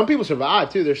wow. Some people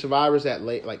survived too. There's survivors that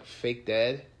like fake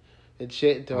dead and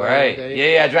shit until Right. everything.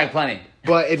 Yeah, I drank plenty.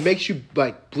 But it makes you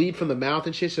like bleed from the mouth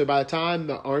and shit. So by the time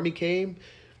the army came,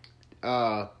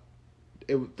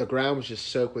 the ground was just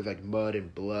soaked with like mud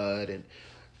and blood, and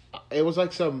it was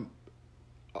like some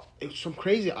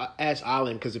crazy ass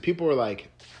island because the people were like,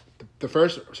 the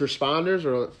first responders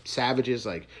were savages,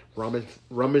 like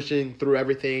rummaging through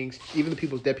everything, even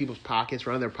the dead people's pockets,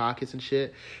 around their pockets and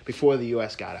shit before the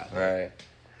U.S. got out there.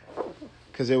 Right.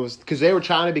 Because they were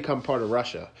trying to become part of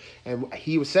Russia, and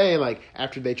he was saying like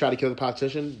after they tried to kill the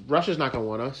politician, Russia's not gonna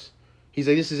want us. He's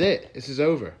like, this is it, this is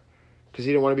over, because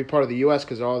he didn't want to be part of the U.S.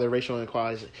 because of all their racial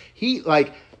inequalities.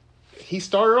 He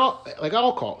started off like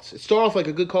all cults. It started off like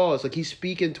a good cause. Like he's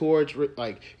speaking towards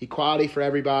like equality for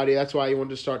everybody. That's why he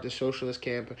wanted to start this socialist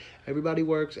camp. Everybody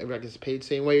works. Everybody gets paid the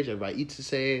same wage. Everybody eats the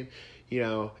same. You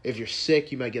know, if you're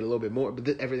sick, you might get a little bit more,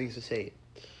 but everything's the same.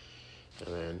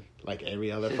 And then, like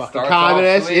every other It fucking starts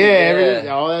communist, off sweet,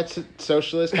 all that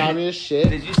socialist communist shit.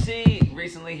 Did you see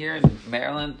recently here in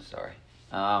Maryland? Sorry,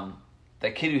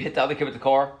 that kid who hit the other kid with the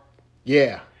car.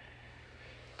 Yeah.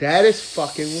 That is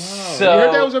fucking wild. So- you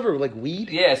heard that was over like weed?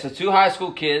 Yeah, so 2 high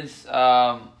school kids.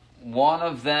 One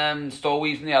of them stole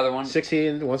weed from the other one.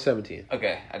 16, 117.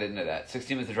 Okay, I didn't know that.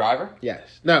 16 was the driver.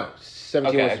 Yes. No,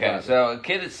 17 was Okay. the So a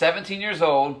kid that's 17 years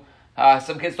old.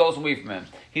 Some kid stole some weed from him.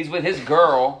 He's with his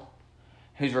girl,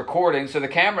 who's recording. So the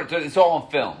camera, it's all on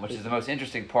film, which is the most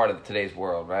interesting part of today's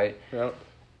world, right? Yep.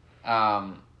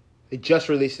 Um, They just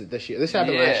released it this year. This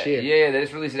happened last year. Yeah, they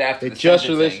just released it after They the just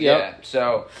sentencing. released- yep. Yeah.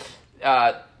 So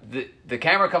the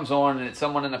camera comes on and it's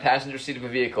someone in the passenger seat of a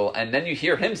vehicle, and then you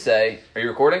hear him say, "Are you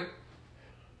recording?"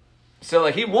 So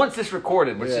like he wants this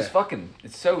recorded, which is fucking.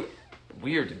 It's so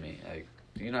weird to me. Like,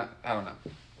 do you not? I don't know.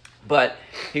 But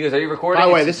he goes, "Are you recording?" By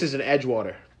the way, this is an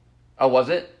Edgewater. Oh, was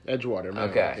it? Edgewater. Man.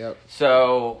 Okay. Yep.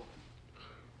 So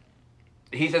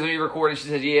he says, "Are you recording?" She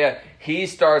says, "Yeah." He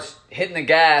starts hitting the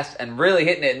gas and really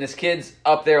hitting it, and this kid's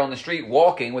up there on the street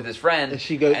walking with his friend, And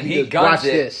she goes, and he he goes, guns "Watch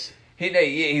it. this."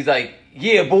 He's like,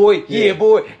 "Yeah, boy, yeah,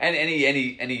 boy," and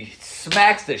he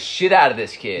smacks the shit out of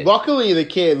this kid Luckily, the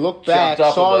kid looked back, Jumped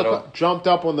up a saw little. jumped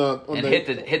up on and hit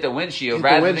the windshield. hit the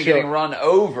Rather than windshield. getting run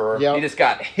over, Yep. he just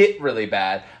got hit really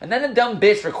bad. And then the dumb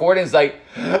bitch recording's like,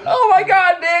 "Oh my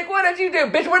god, Nick, what did you do,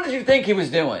 bitch? What did you think he was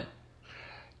doing?"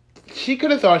 She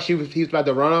could have thought he was about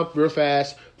to run up real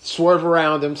fast, swerve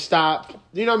around him, stop.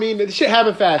 You know what I mean? This shit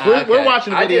happened fast. We're Okay.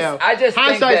 watching the video. I just think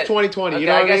Hindsight's that- 2020. Okay, You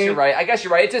know what I mean? You're right. I guess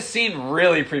you're right. It just seemed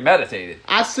really premeditated.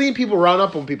 I've seen people run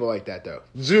up on people like that though.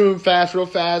 Zoom fast, real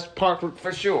fast, park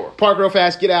For sure. real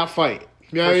fast, get out, fight.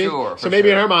 You know For what I mean? sure, So for maybe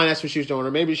in sure. her mind that's what she was doing,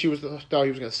 or maybe she thought he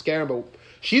was gonna scare him. But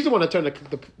she's the one that turned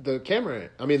the camera in.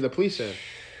 I mean the police in.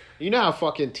 You know how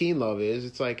fucking teen love is.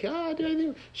 It's like,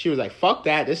 she was like, fuck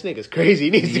that. This nigga's crazy. He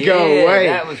needs to go Yeah, away.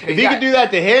 that was If crazy. he could do that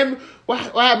to him, what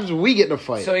happens when we get in a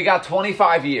fight? So he got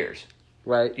 25 years.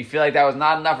 Right. You feel like that was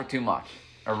not enough or too much?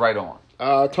 Or right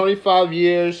on? 25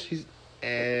 years. He's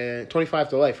and 25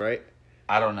 to life, right?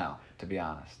 I don't know, to be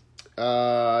honest.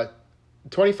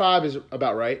 25 is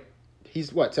about right.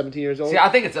 He's what, 17 years old? See, I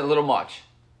think it's a little much.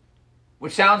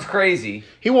 Which sounds crazy.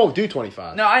 He won't do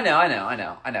 25. No, I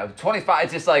know. 25,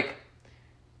 it's just like...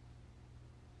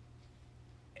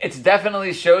 It's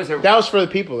definitely shows that... That was for the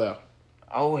people, though.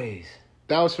 Always.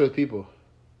 That was for the people.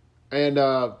 And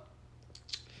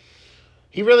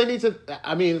he really needs to...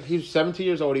 I mean, he's 17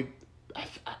 years old.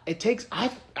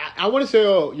 I want to say,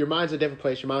 oh, your mind's a different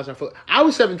place. Your mind's not full. I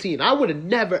was 17. I would have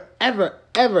never, ever,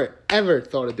 ever, ever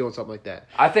thought of doing something like that.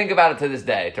 I think about it to this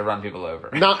day to run people over.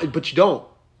 Not, but you don't.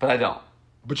 But I don't.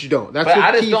 But you don't. That's But the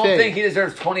I just key don't thing. think he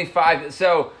deserves 25.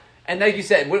 So, and like you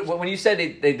said, when you said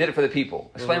they did it for the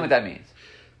people, explain what that means.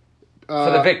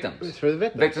 For the victims. It's for the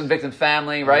victims. Victim's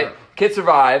family, right? Yeah. Kid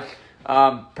survived.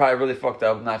 Probably really fucked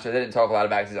up. I'm not sure. They didn't talk a lot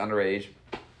about it because he's underage.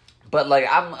 But, like,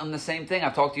 I'm the same thing.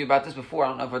 I've talked to you about this before. I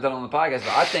don't know if I've done it on the podcast,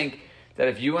 but I think that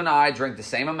if you and I drink the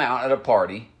same amount at a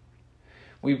party,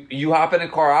 you hop in a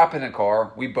car, I hop in a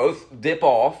car, we both dip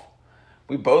off,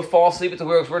 we both fall asleep at the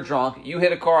wheel because we're drunk, you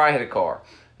hit a car, I hit a car.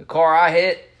 The car I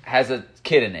hit has a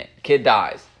kid in it. Kid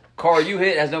dies. Car you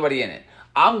hit has nobody in it.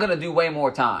 I'm going to do way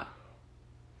more time.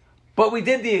 But we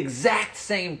did the exact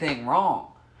same thing wrong.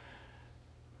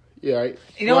 Yeah, right.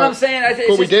 You know what I'm saying?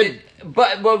 But we did.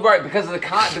 Right, because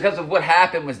of what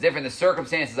happened was different. The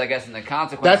circumstances, I guess, and the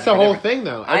consequences. That's the were whole different. thing,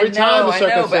 though. I Every time the know,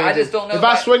 circumstances. but I just don't know If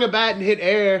I swing a bat and hit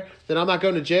air, then I'm not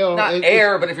going to jail. Not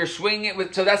air, but if you're swinging it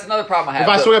with, so that's another problem I have. If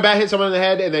I swing a bat, hit someone in the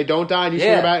head, and they don't die, and you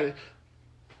swing a bat.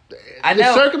 I The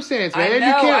know. circumstance, man. You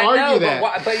can't argue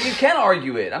that. But you can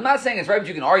argue it. I'm not saying it's right, but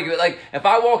you can argue it. Like, if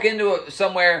I walk into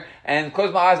somewhere and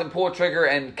close my eyes and pull a trigger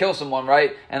and kill someone,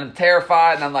 right? And I'm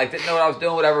terrified and I'm like, didn't know what I was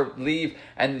doing, whatever, leave.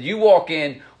 And you walk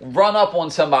in, run up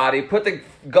on somebody, put the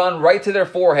gun right to their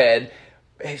forehead,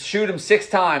 shoot them 6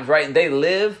 times, right? And they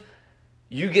live,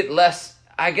 you get less.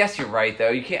 I guess you're right,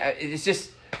 though. You can't, it's just.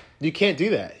 You can't do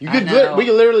that. We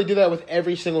could literally do that with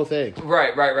every single thing.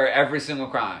 Right. Every single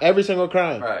crime. Every single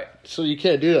crime. Right. So you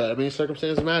can't do that. I mean,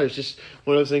 circumstances matter. It's just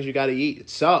one of those things you got to eat. It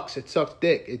sucks. It sucks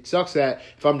dick. It sucks that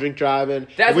if I'm drink driving,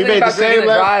 that's if we the thing made the about drinking same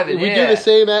and driving. we do the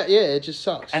same. It just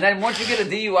sucks. And then once you get a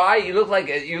DUI,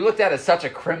 you looked at as such a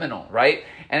criminal, right?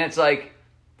 And it's like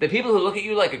the people who look at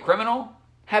you like a criminal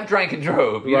have drank and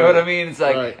drove. You know what I mean? It's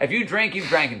like if you drink, you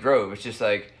drank and drove. It's just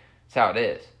like it's how it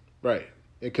is. Right.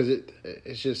 Because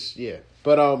it's just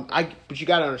But you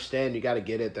gotta understand, you gotta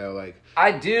get it though. Like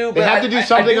I do, but they have to do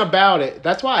something about it.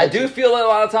 That's why I do feel a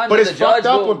lot of times but that it's the judge fucked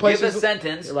up will when places give a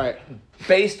sentence right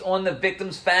based on the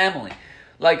victim's family.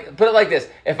 Like put it like this: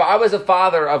 if I was a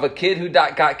father of a kid who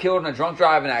got killed in a drunk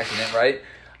driving accident, right?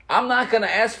 I'm not gonna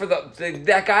ask for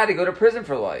that guy to go to prison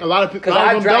for life. A lot of people because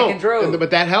I drank and drove, but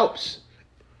that helps.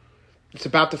 It's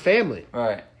about the family,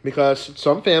 right? Because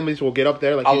some families will get up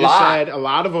there, like you just said. A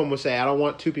lot of them will say, "I don't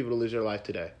want 2 people to lose their life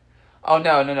today." Oh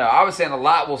no! I was saying a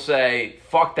lot will say,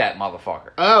 "Fuck that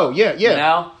motherfucker." Oh yeah. You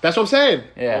know? That's what I'm saying.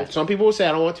 Yeah. Some people will say,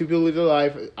 "I don't want 2 people to lose their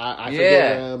life." I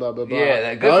forget them. Blah blah blah.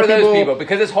 Yeah, good for those people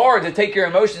because it's hard to take your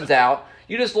emotions out.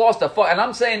 You just lost a fuck, and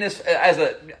I'm saying this as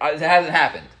it hasn't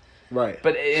happened. Right.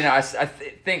 But, I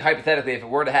think hypothetically, if it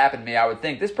were to happen to me, I would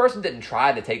think this person didn't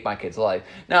try to take my kid's life.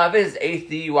 Now, if it's 8th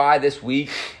DUI this week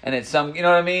and it's some, you know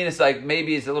what I mean? It's like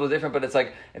maybe it's a little different, but it's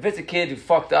like if it's a kid who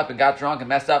fucked up and got drunk and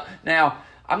messed up. Now,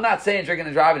 I'm not saying drinking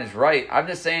and driving is right. I'm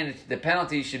just saying the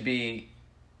penalty should be,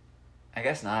 I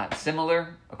guess not,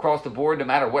 similar across the board no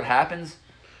matter what happens.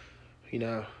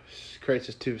 It creates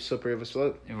just too slippery of a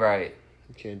slope. Right.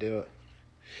 You can't do it.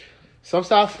 Some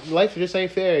stuff, life just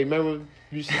ain't fair. You remember...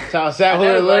 You used to tell us that when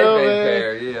we were little,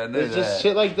 man. Yeah, I know it's that. just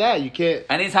shit like that. You can't.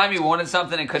 Anytime you wanted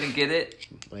something and couldn't get it,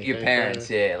 your parents,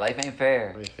 life ain't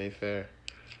fair. Life ain't fair.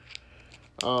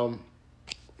 What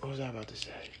was I about to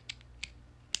say?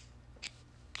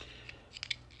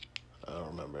 I don't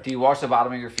remember. Do you wash the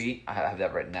bottom of your feet? I have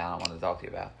that written down. I wanted to talk to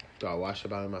you about. Do I wash the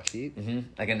bottom of my feet? Mm-hmm.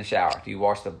 Like in the shower. Do you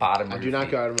wash the bottom of your feet? I do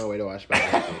not go out of my way to wash the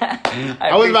bottom of my feet.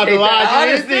 I was about to lie.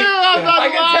 I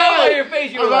can tell by your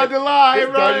face. You were about to lie. This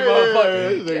dirty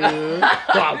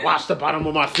motherfucker. Do I wash the bottom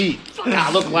of my feet?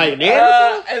 I look like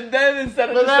that. And then instead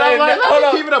of But just then I'm saying like, no,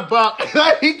 let me keep it a buck.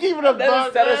 Let me keep it a then buck.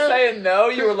 instead of saying no,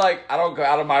 you were like, I don't go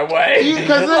out of my way.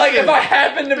 Because like if I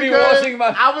happen to be washing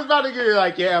my I was about to get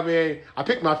like, I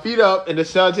pick my feet up and the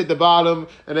suds hit the bottom,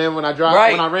 and then when I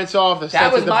when I rinse off, the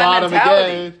suds hit the bottom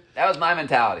again. That was my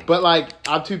mentality. But like,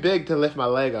 I'm too big to lift my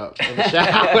leg up in the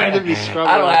shower to be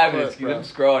scrubbing. I don't have an excuse. I'm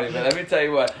scrawny, but let me tell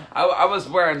you what. I was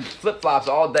wearing flip flops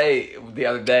all day the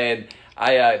other day, and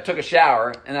I took a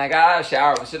shower, and I got out of the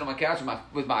shower. I was sitting on my couch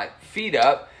with my feet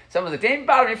up. Someone was like, "Damn,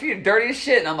 bottom of your feet are dirty as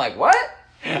shit," and I'm like, "What?"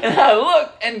 And I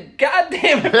looked, and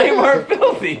goddamn, if they weren't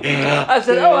filthy. I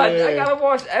said, I gotta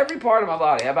wash every part of my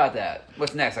body. How about that?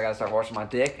 What's next? I gotta start washing my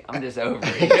dick? I'm just over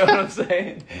it. You know what I'm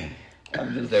saying?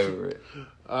 I'm just over it.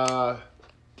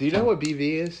 Do you know what BV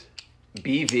is?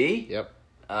 BV? Yep.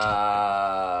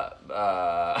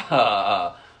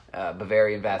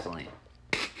 Bavarian Vaseline.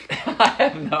 I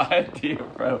have no idea,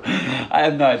 bro. I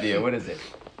have no idea. What is it?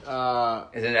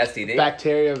 Is it an STD?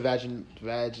 Bacteria vagin.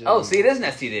 Oh, see, it is an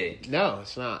STD. No,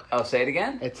 it's not. Oh, say it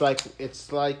again. It's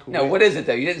like No, what is it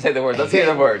though? You didn't say the words. Let's hear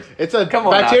the words. It's a Come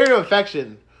on bacterial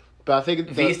infection, but I think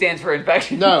V stands for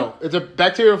infection. No, it's a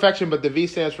bacterial infection, but the V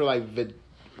stands for like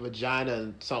vagina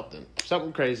and something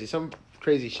crazy, some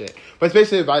crazy shit. But it's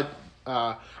basically about.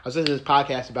 I was listening to this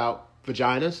podcast about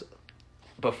vaginas.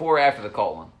 Before or after the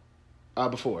colon?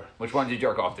 Before. Which one did you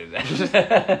jerk off to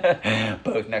then?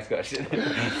 Both. Next question.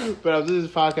 But I was listening to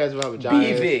this podcast about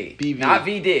vaginas. BV. Not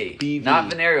VD. BV. Not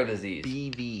venereal disease.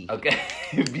 BV. Okay.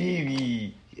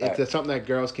 BV. It's something that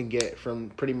girls can get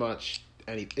from pretty much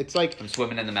any. It's like from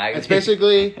swimming in the magazine. It's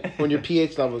basically when your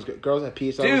pH levels. Girls have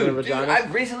pH levels in their vaginas. Dude,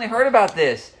 I've recently heard about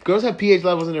this. Girls have pH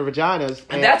levels in their vaginas,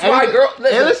 and that's why girls.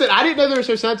 Listen, I didn't know they were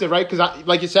so sensitive, right? Because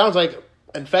like it sounds like.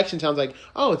 Infection sounds like,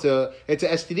 oh, it's a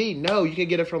STD. No, you can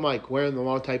get it from like wearing the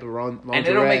wrong type of lingerie. And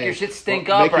it'll make your shit stink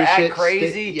up or act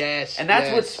crazy. Yes, and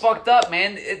that's what's fucked up,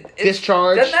 man.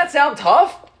 Discharge. Doesn't that sound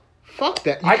tough? Fuck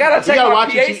that. I gotta check my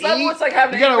pH level. It's like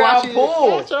having an in-ground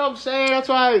pool. That's what I'm saying. That's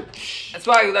why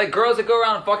like girls that go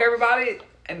around and fuck everybody,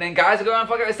 and then guys that go around and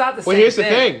fuck everybody. It's not the same. Well, here's the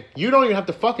thing. You don't even have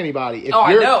to fuck anybody. If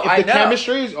I know. If the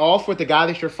chemistry is off with the guy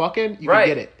that you're fucking, you can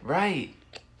get it. Right.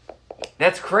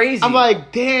 That's crazy. I'm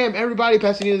like, damn, everybody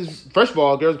Pasadena's. First of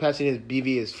all, girls in Pasadena's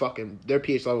BV is fucking. Their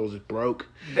pH levels is broke.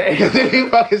 Because they be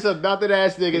fucking some nothing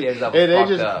ass niggas. And they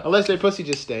just, unless their pussy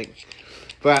just stink.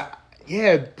 But,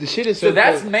 yeah, the shit is so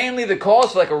that's mainly the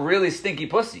cause for like a really stinky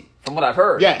pussy, from what I've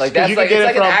heard. Yes, like that's like, it's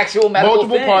like an actual medical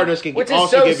multiple thing. Partners can which also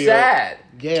is so give you sad.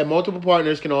 It. Yeah, multiple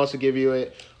partners can also give you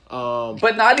it.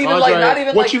 But not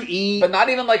even what you eat. But not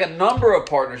even like a number of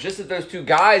partners. Just that those two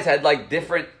guys had like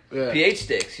different pH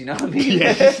sticks. You know what I mean?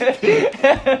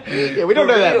 Yeah, we don't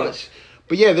know that much.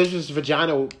 But yeah, there's this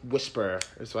vagina whisperer.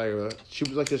 It's like she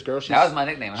was like this girl. That was my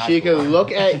nickname.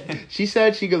 She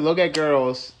said she could look at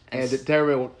girls and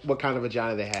determine what kind of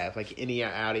vagina they have, like innie or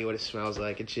outie, what it smells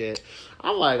like and shit.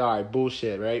 I'm like, all right,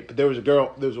 bullshit, right? But there was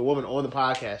a woman on the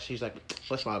podcast. She's like,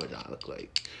 what's my vagina look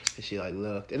like? And she like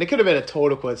looked, and it could have been a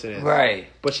total coincidence, right?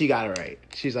 But she got it right.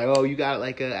 She's like, "Oh, you got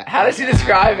like a." How does she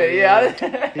describe it? Yeah,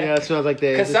 it smells like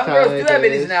this. Because some girls do have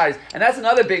innies and outies, and that's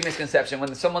another big misconception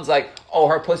when someone's like, "Oh,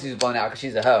 her pussy's blown out because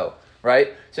she's a hoe,"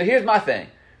 right? So here's my thing: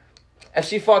 if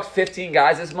she fucks 15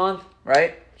 guys this month,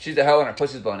 right? She's a hoe and her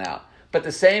pussy's blown out. But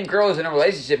the same girl who's in a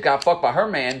relationship got fucked by her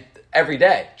man every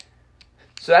day.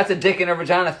 So that's a dick in her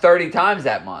vagina 30 times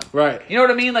that month. Right. You know what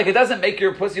I mean? Like, it doesn't make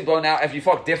your pussy blown out if you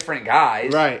fuck different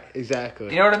guys. Right, exactly.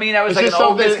 You know what I mean? That was like an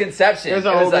old misconception. There's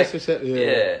an old misconception.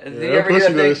 Yeah. Did you ever hear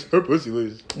that thing? Her pussy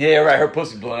loose. Yeah, right. Her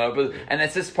pussy blown up. And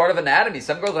it's just part of anatomy.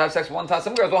 Some girls will have sex one time.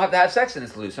 Some girls don't have to have sex and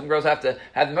it's loose. Some girls have to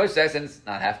have the most sex and it's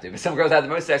not have to, but some girls have the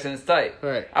most sex and it's tight.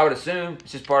 Right. I would assume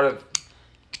it's just part of...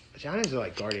 Vaginas are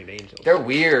like guardian angels. They're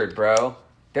weird, bro.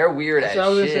 They're weird as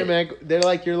shit. Say, man. They're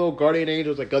like your little guardian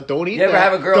angels. Like, don't eat that. You ever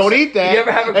have a girl? Don't eat that. You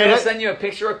ever have a girl send you a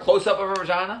picture, a close up of her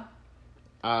vagina?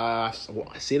 I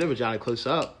seen a vagina close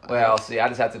up. Well, see, I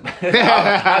just have to.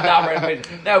 I'm not ready.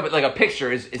 No, but like a picture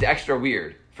is extra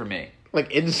weird for me.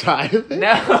 Like inside of it?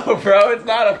 No, bro, it's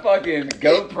not a fucking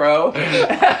GoPro.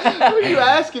 What are you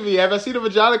asking me? Have I seen a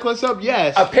vagina close up?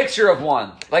 Yes. A picture of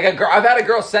one. Like a girl. I've had a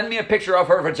girl send me a picture of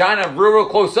her vagina real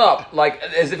close up, like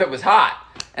as if it was hot.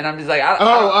 And I'm just like,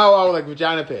 like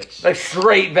vagina pics. Like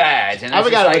straight vag. And I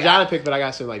haven't got a vagina pic, but I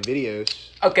got some like videos.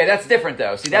 Okay, that's different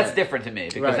though. See, that's different to me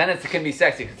because then it can be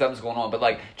sexy because something's going on. But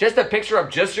like, just a picture of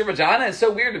just your vagina is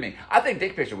so weird to me. I think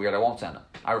dick pics are weird. I won't send them.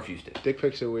 I refuse to. Dick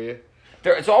pics are weird.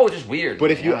 It's always just weird.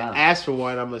 But if you ask for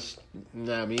one, I'm just, you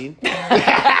know what I mean?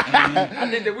 I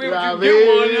think that we would do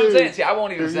one, you know what I'm saying? See, I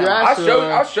won't even send them.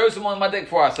 I'll show someone my dick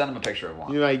before I send them a picture of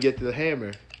one. You might get the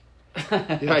hammer.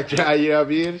 You might try, you know what I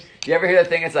mean? You ever hear that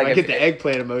thing? It's like... I get the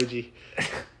eggplant emoji.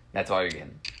 That's all you're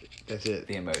getting. That's it.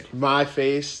 The emoji. My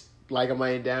face, like I'm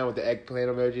laying down with the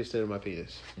eggplant emoji instead of my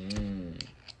penis.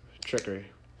 Trickery.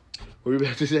 What were you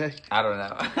about to say? I don't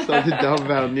know. Something dumb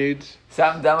about nudes?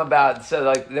 Something dumb about... So,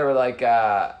 like, they were like...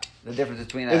 the difference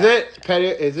between...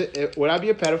 Would I be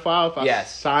a pedophile if I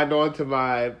signed on to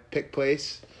my pick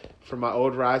place from my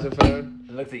old Verizon phone?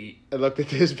 And looked at you. And looked at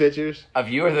these pictures? Of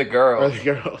you or the girls? Or the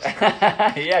girls.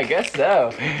 Yeah, I guess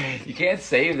so. You can't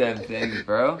save them things,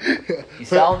 bro. You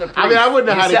sell them to priests. I mean, I wouldn't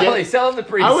know how to get... You sell them to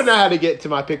priests. I wouldn't know how to get to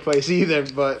my pick place either,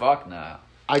 but... Fuck no.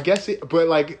 I guess, but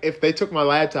like, if they took my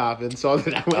laptop and saw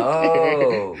that I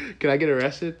went there, could I get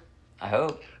arrested? I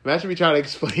hope. Imagine me trying to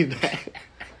explain that.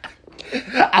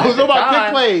 I was on my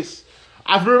pick place.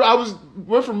 I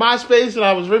went from MySpace and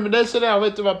I was reminiscing. I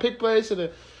went to my pick place and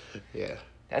yeah.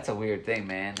 That's a weird thing,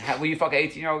 man. Will you fuck an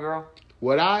 18-year-old girl?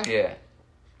 Would I? Yeah.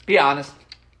 Be honest.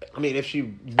 I mean, if she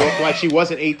looked like she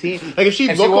wasn't 18, like if she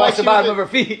If looked she like walks she the bottom was, of her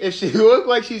feet. if she looked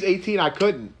like she's 18, I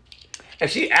couldn't. If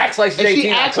she acts like she's If 18,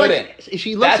 she I acts couldn't. like if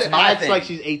she looks That's and my acts thing. like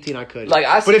she's 18, I couldn't. Like,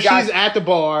 I see but if guys- she's at the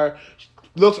bar,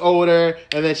 looks older,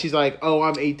 and then she's like, "Oh,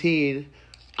 I'm 18."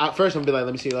 At first, I'm gonna be like,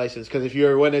 "Let me see your license," because if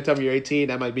you're when they tell me you're 18,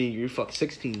 that might mean you're fucking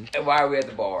 16. And why are we at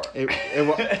the bar?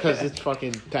 Because it's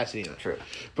fucking Pasadena. True.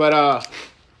 But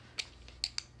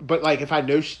like if I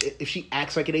know if she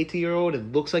acts like an 18-year-old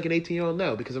and looks like an 18-year-old,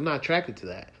 no, because I'm not attracted to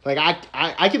that. Like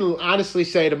I can honestly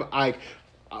say to like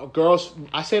girls,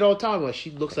 I say it all the time. Like she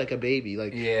looks like a baby.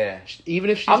 Like Yeah. even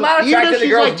if she's I'm not even if attracted to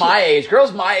she's girls like, my age.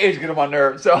 Girls my age get on my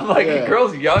nerves. So I'm like, Yeah.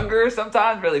 girls younger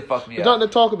sometimes really fuck me There's up. nothing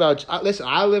to talk about. Listen,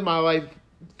 I live my life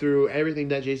through everything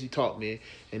that Jay-Z taught me,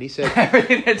 and he said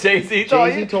Everything that Jay-Z told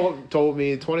Jay-Z you. told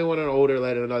me 21 and older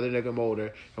let another nigga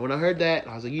molder. And when I heard that,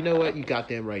 I was like, you know what? You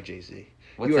goddamn right, Jay-Z.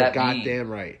 What's You are that mean? goddamn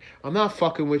right. I'm not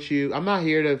fucking with you. I'm not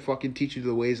here to fucking teach you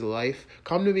the ways of life.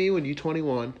 Come to me when you're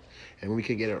 21, and we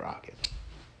can get it rocking.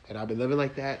 And I've been living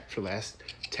like that for the last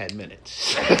 10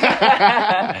 minutes.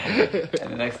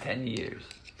 In the next 10 years.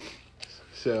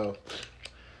 So,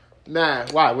 nah.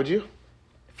 Why? Would you?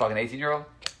 Fucking 18-year-old?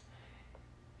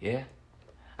 Yeah.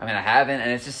 I mean, I haven't,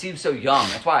 and it just seems so young.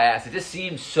 That's why I asked. It just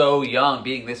seems so young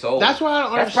being this old. That's why I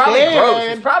don't That's understand. probably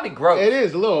gross. It's probably gross. It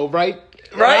is a little, right?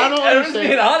 Right? I don't I'm just understand.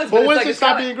 being honest, But but when it's does like it it's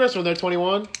stop kinda- being gross? When they're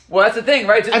 21? Well, that's the thing,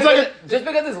 right? Just It's because, like just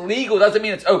because it's legal doesn't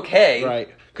mean it's okay. Right.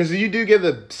 Because you do give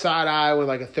the side eye with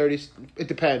like a 30. It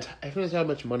depends. I think how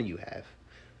much money you have.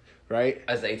 Right?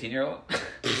 As an 18-year-old?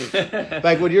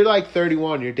 Like when you're like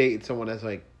 31, you're dating someone that's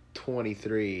like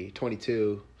 23,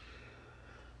 22.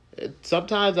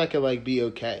 Sometimes I could like be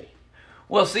okay.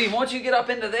 Well, see, once you get up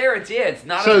into there, it's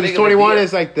not So as big 21 of a deal.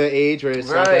 is like the age where it's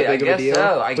not Right, that big I of a guess deal.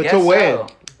 so, I but guess to win, so.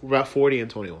 about 40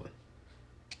 and 21.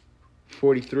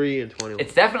 43 and 21.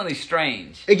 It's definitely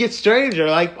strange. It gets stranger.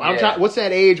 Like I'm Yeah. trying. What's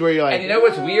that age where you're like? And you know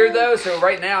what's weird, though? So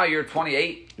right now, you're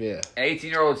 28. Yeah. An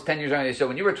 18-year-old's 10 years younger. So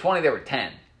when you were 20, they were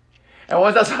 10. And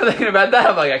once I started thinking about that,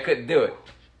 I'm like, I couldn't do it.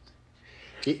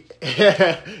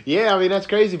 Yeah, I mean that's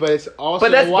crazy, but it's also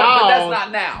But that's wild. but that's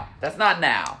not now. That's not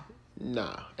now.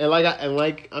 Nah, and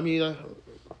I mean,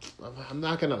 I'm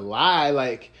not gonna lie.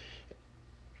 Like,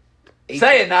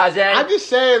 Say it, Najee. I'm just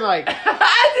saying, like,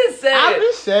 I just said I'm it.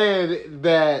 just saying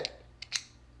that,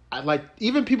 like,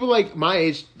 even people like my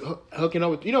age hooking up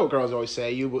with, you know what girls always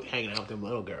say, you hanging out with them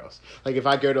little girls. Like, if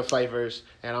I go to Pfeiffer's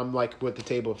and I'm like with the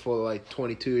table full of like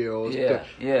 22-year-olds,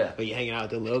 Yeah. but you hanging out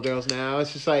with the little girls now,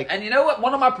 it's just like And you know what?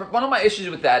 One of my issues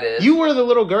with that is you were the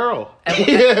little girl. And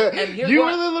here's You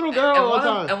one- were the little girl and all one the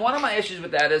of- time. And one of my issues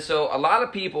with that is, so a lot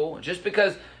of people, just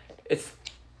because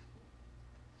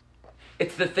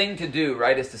it's the thing to do,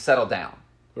 right, is to settle down.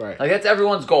 Right. Like, that's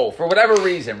everyone's goal, for whatever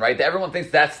reason, right? Everyone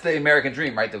thinks that's the American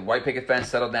dream, right? The white picket fence,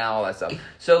 settle down, all that stuff.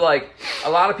 So, like, a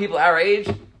lot of people our age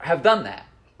have done that.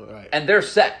 Right. And they're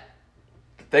set.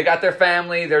 They got their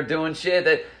family, they're doing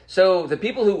shit. So, the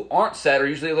people who aren't set are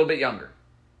usually a little bit younger.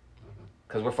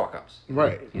 Because we're fuck-ups.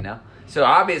 Right. You know? So,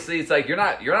 obviously, it's like, you're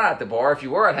not at the bar. If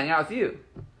you were, I'd hang out with you.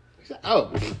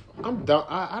 Oh, I'm done.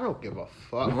 I don't give a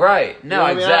fuck. Right. No, You know what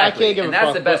I mean? exactly. I can't give and a that's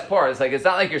fuck, the best but- part. It's like, it's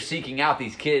not like you're seeking out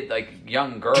these kids, like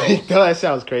young girls. No, that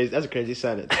sounds crazy. That's a crazy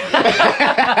sentence. These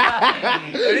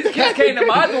kids came to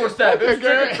my doorstep. It's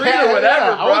trick or treat or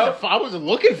whatever, Yeah, bro. I wasn't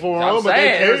looking for them. I'm but they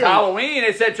saying, it was came. Halloween.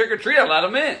 They said trick or treat. I let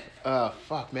them in.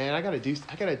 Fuck, man. I gotta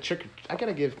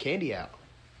give candy out.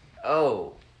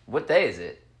 Oh, what day is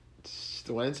it? It's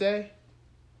Wednesday.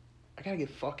 I gotta give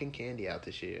fucking candy out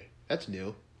this year. That's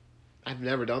new. I've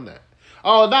never done that.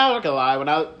 Oh, no, I'm not gonna lie.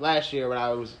 Last year when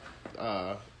I was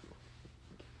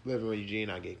living with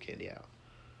Eugene, I gave candy out.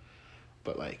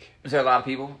 But like, Was there a lot of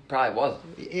people? Probably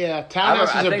wasn't. yeah,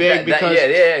 townhouses I are think big because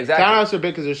yeah, exactly. townhouses are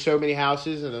big because there's so many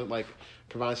houses and it, like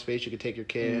provide space you can take your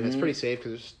kid. Mm-hmm. It's pretty safe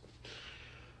because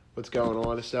what's going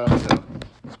on and stuff. So,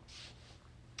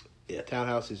 yeah,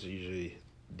 townhouses are usually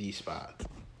the spot.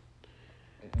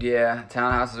 Yeah,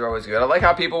 townhouses are always good. I like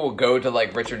how people will go to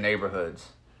like richer neighborhoods.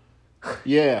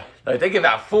 Yeah, Like, they give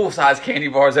out full-size candy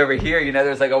bars over here. You know,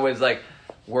 there's like always like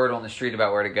word on the street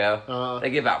about where to go.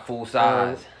 They give out full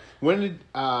size. When did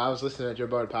I was listening to Joe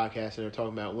Budden podcast and they were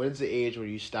talking about when's the age where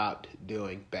you stopped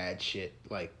doing bad shit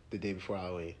like the day before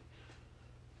Halloween?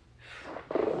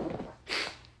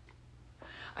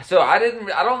 So I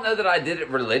don't know that I did it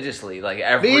religiously, like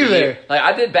every Me either. year. Like,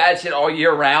 I did bad shit all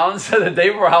year round. So the day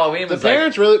before Halloween was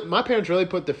My parents really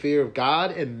put the fear of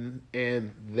God and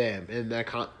them and their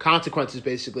consequences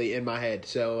basically in my head.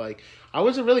 So like I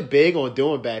wasn't really big on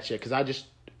doing bad shit because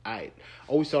I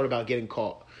always thought about getting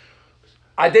caught.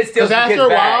 I did steal some kids'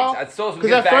 bags. I stole some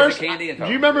kids' bags of candy. And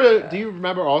do you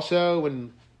remember also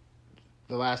when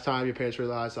the last time your parents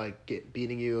realized like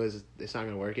beating you is it's not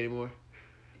gonna work anymore?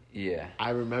 Yeah.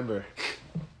 I remember.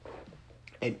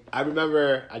 And I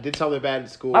remember I did something bad in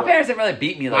school. My parents didn't really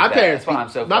beat me like that. That's why I'm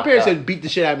so my fucked parents up. didn't beat the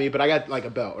shit out of me, but I got like a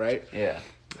belt, right? Yeah.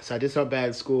 So I did something bad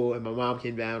in school, and my mom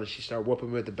came down and she started whooping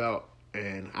me with the belt.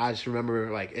 And I just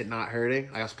remember like it not hurting.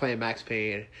 Like, I was playing Max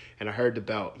Payne, and I heard the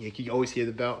belt. You always hear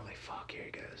the belt. I'm like, fuck, here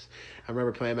it goes. I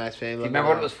remember playing Max Payne. Do you remember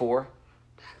what it was for?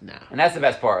 No. And that's the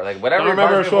best part. Like I whatever. don't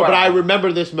remember it was for, but I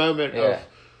remember this moment Yeah. of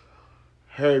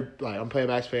her, like, I'm playing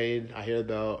Max Payne. I hear the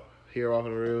belt. Hear her walk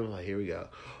in the room. Like, here we go.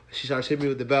 She starts hitting me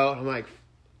with the belt. I'm like,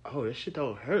 oh, this shit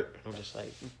don't hurt. I'm just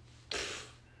like,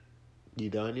 you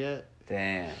done yet?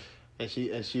 Damn. And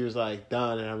she was like,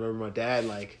 done. And I remember my dad,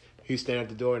 like, he was standing at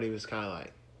the door and he was kind of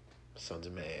like, son's a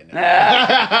man.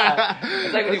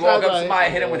 It's like when you walk up to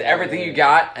somebody, hit them with everything you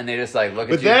got, and they just like look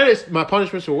at you. But then my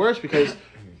punishments were worse because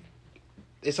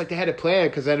it's like they had a plan.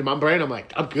 Because then in my brain, I'm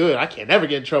like, I'm good. I can't never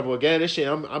get in trouble again. This shit,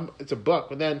 it's a buck.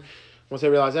 But then once they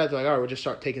realized that, they're like, all right, we'll just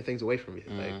start taking things away from you.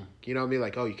 Like, you know what I mean?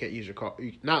 Like, oh, you can't use your car.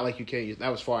 Not like you can't use. That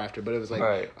was far after, but it was like,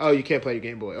 right. Oh, you can't play your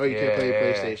Game Boy. Oh, you can't play your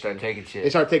PlayStation. Start taking shit. They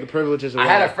started taking privileges away. I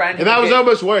had a friend, and that was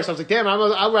almost worse. I was like, damn,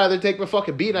 I'd rather take my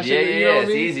fucking beat. I should, you know what I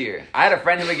mean? It's easier. I had a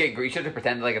friend who would get. You should have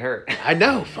pretended like it hurt. I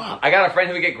know. Fuck. I got a friend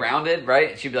who would get grounded.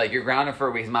 Right? She'd be like, "You're grounded for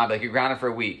a week." His mom would be like, "You're grounded for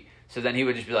a week." So then he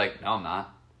would just be like, "No, I'm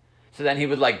not." So then he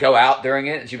would like go out during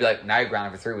it, and she'd be like, "Now you're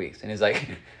grounded for 3 weeks." And he's like,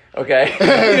 "Okay,"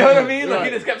 you know what I mean? Like Right.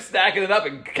 he just kept stacking it up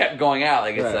and kept going out.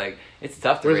 Like it's Right. like it's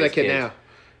tough to Where's raise that kid kids.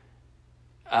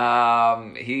 now?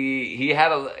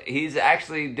 He's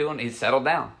actually doing. He's settled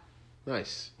down.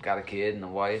 Nice. Got a kid and a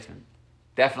wife, and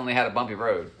definitely had a bumpy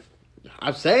road.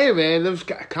 I'm saying, man, those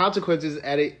consequences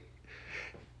at a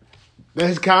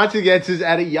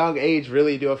young age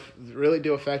really do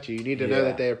affect you. You need to know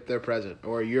that they're present,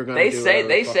 or you're gonna. They say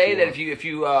that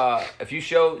if you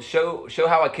show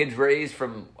how a kid's raised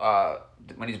from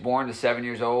when he's born to 7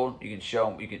 years old, you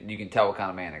can tell what kind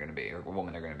of man they're gonna be or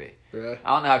woman they're gonna be. Really? I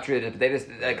don't know how true it is, but they just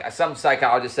like some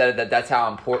psychologist said that that's how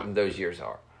important those years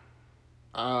are.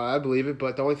 I believe it,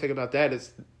 but the only thing about that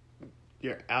is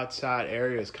your outside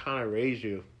areas kind of raise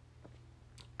you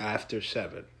after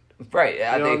 7. Right, You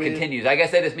know what I mean? continues. I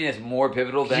guess they just mean it's more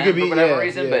pivotal than You could for whatever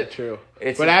reason, but true.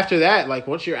 It's But after that, like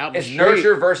once you're out in the it's street,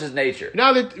 nurture versus nature.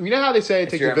 you know how they say it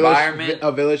It's takes your a village environment.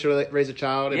 to raise a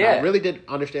child, and Yeah. I really didn't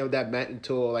understand what that meant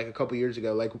until like a couple years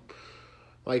ago.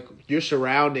 Like your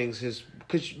surroundings is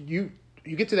because you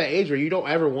get to that age where you don't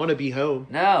ever want to be home.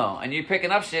 No, and you're picking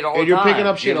up shit all the And time. you're picking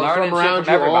up shit You're learning from around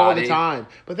shit you all the everybody. time.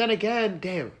 But then again,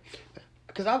 damn,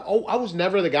 because I was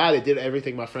never the guy that did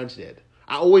everything my friends did.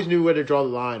 I always knew where to draw the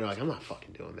line. Like, I'm not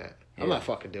fucking doing that. I'm not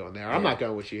fucking doing that. I'm not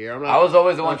going with you here. I'm not. I was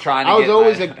always the one trying to I was get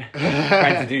always my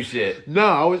friends to do shit.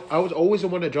 No, I was always the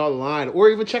one to draw the line, or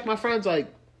even check my friends. Like,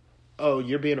 oh,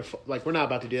 you're being like, we're not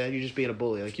about to do that. You're just being a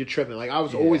bully. Like, you're tripping. Like, I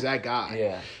was always that guy.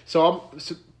 Yeah. So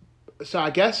I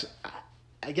guess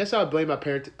I would blame my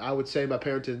parents. I would say my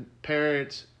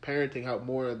parenting helped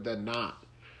more than not,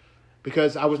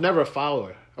 because I was never a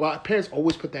follower. Well, parents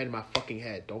always put that in my fucking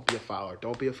head. Don't be a follower.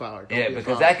 Don't be a follower. Don't be a Because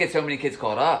follower. that gets so many kids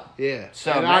caught up. Yeah.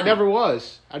 So and many. I never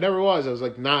was. I was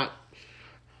like not.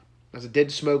 I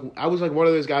didn't smoke. I was like one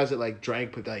of those guys that like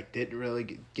drank, but like didn't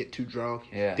really get too drunk.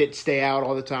 Yeah. Didn't stay out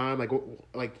all the time.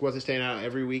 Like wasn't staying out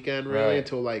every weekend really Right.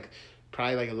 until like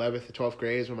probably like 11th or 12th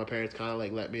grades when my parents kind of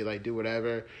like let me like do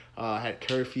whatever. Had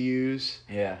curfews.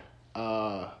 Yeah.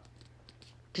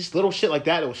 Just little shit like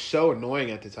that. It was so annoying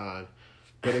at the time,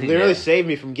 but it literally saved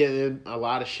me from getting in a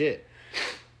lot of shit.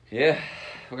 Yeah.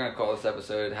 We're gonna call this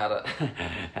episode "How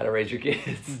to Raise Your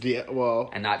Kids" Yeah. Well.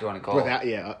 and not join a call. Without,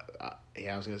 yeah,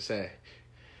 I was gonna say,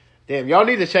 damn, y'all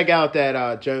need to check out that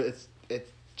it's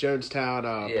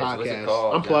Jonestown Yeah, so what's it podcast.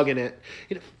 called, I'm John? plugging it.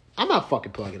 I'm not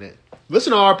fucking plugging it.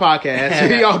 Listen to our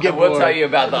podcast. Y'all get We'll more. tell you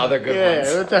about the other good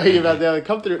ones. We'll tell you about the other.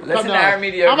 Come through. Listen come to down. our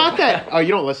mediocre How about that? Oh, you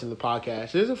don't listen to the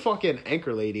podcast. There's a fucking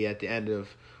anchor lady at the end of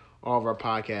all of our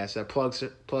podcasts that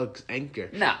plugs Anchor.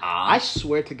 Nuh-uh. I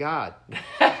swear to God.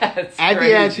 That's At the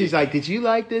crazy. end, she's like, "Did you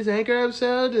like this Anchor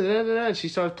episode?" Da, da, da, da. And she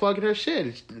starts plugging her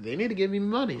shit. They need to give me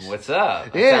money. "What's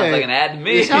up?" That Yeah. sounds like an ad to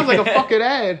me. It sounds like a fucking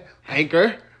ad.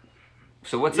 Anchor.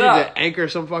 So what's You need up? to anchor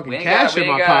some fucking We ain't cash got- in we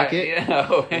my ain't got- pocket. You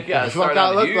know, we ain't got to That's what start that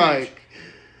on look huge. like.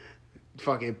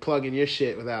 Fucking plugging your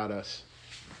shit without us.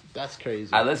 That's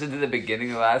crazy. I listened to the beginning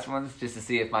of the last ones just to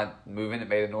see if my moving it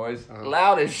made a noise.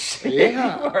 Loud as shit.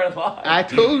 Yeah. You were lying. I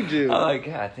told you. I'm like,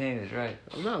 God damn, he's right.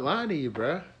 I'm not lying to you,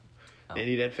 bruh. Oh. And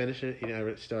you didn't finish it?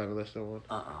 You still haven't listened to one?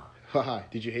 Uh-uh.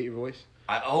 Did you hate your voice?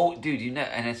 Dude, you know,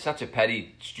 and it's such a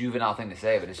petty, juvenile thing to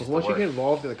say, but it's But just once the you get word.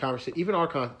 involved in the conversation, even our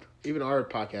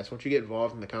podcast, once you get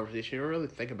involved in the conversation, you don't really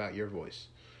think about your voice.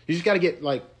 You just got to get,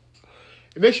 like,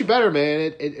 It makes you better,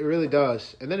 man. It really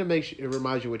does. And then it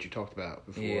reminds you what you talked about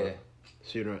before. Yeah.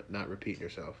 So you're not repeating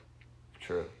yourself.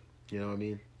 True. You know what I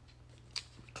mean?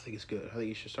 I think it's good. I think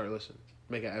you should start listening.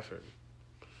 Make an effort.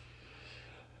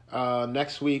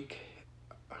 Next week,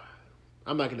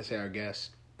 I'm not going to say our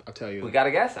guest. I'll tell you. We got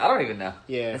a guest? I don't even know.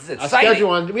 Yeah. This is exciting. Schedule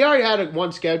one. We already had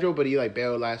one schedule, but he like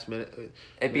bailed last minute.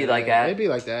 It'd be like that. It'd be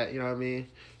like that. You know what I mean?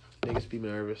 Niggas be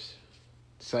nervous.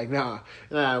 It's like, nah,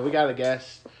 we got a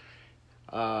guest.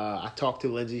 I talked to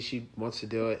Lindsay. She wants to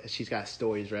do it. She's got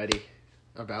stories ready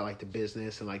about like the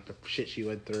business and like the shit she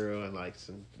went through and like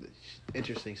some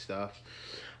interesting stuff.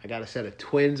 I got a set of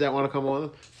twins that want to come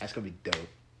on. That's going to be dope.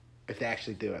 If they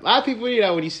actually do it. A lot of people,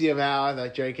 when you see them out,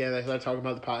 like drinking, they start talking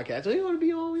about the podcast. Oh, you want to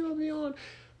be on? We want to be on.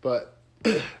 But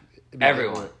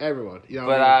everyone. You know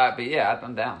but yeah,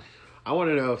 I'm down. I want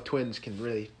to know if twins can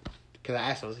really. Because I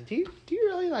asked her, I was like, do you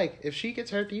really like, if she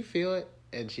gets hurt, do you feel it?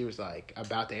 And she was like,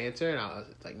 about to answer. And I was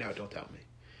like, no, don't tell me.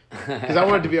 Because I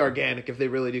want it to be organic if they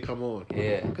really do come on.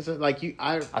 Yeah. Because like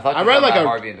I thought you read like a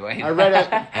Harvey and Dwayne. I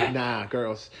read nah,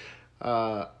 girls.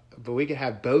 But we could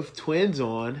have both twins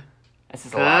on. This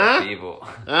is a lot of people.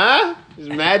 Huh? There's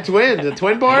mad twins. A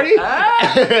twin party?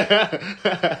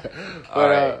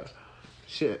 But,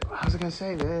 shit. What was I going to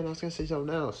say, man? I was going to say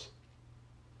something else.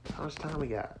 How much time we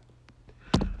got?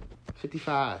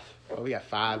 55. Oh, we got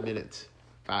 5 minutes.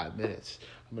 5 minutes.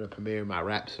 I'm going to premiere my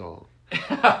rap song.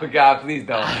 Oh, God, please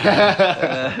don't.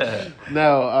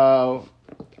 No,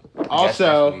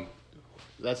 also,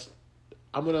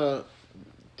 I'm going to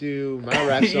do my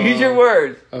rap song. Use your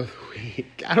words. Of the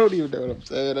week. I don't even know what I'm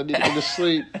saying. I need to go to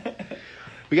sleep.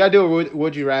 We got to do a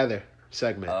Would You Rather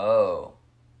segment. Oh.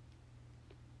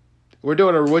 We're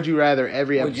doing a Would You Rather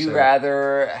every episode. Would you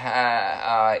rather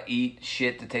eat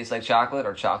shit that tastes like chocolate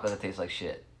or chocolate that tastes like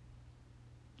shit?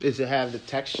 Does it have the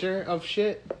texture of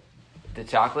shit? The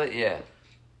chocolate? Yeah.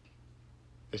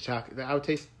 The chocolate.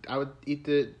 I would eat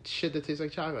the shit that tastes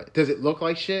like chocolate. Does it look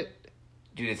like shit?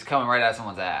 Dude, it's coming right out of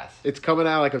someone's ass. It's coming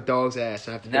out like a dog's ass.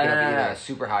 I have to pick it up and eat No. it.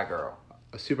 Super hot girl.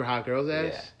 A super hot girl's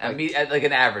ass? Yeah. Like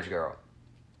an average girl.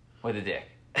 With a dick.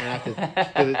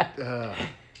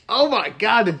 Oh my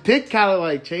god, the dick kind of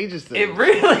like changes things. It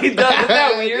really does. Isn't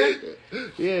that weird?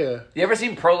 Yeah. You ever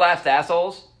seen prolapsed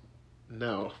assholes?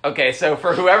 No. Okay, so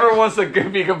for whoever wants to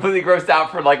be completely grossed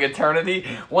out for like eternity,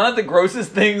 one of the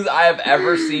grossest things I have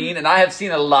ever seen, and I have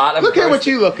seen a lot of. Look at what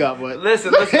you look up with.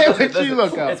 Listen. You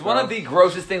look up. It's one of the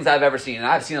grossest things I've ever seen, and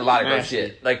I've seen a lot of gross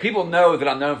shit. Like people know that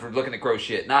I'm known for looking at gross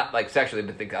shit, not like sexually,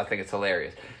 but I think it's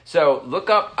hilarious. So look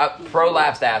up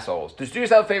prolapsed assholes. Just do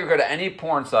yourself a favor, go to any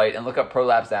porn site and look up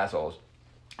prolapsed assholes.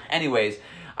 Anyways,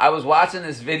 I was watching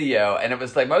this video, and it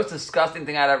was like most disgusting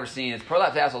thing I'd ever seen. It's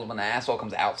prolapsed assholes when the asshole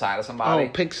comes outside of somebody. Oh,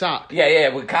 pink sock. Yeah,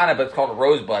 but it's called a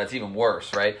rosebud. It's even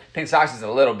worse, right? Pink socks is a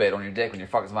little bit on your dick when you're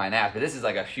fucking somebody's ass, but this is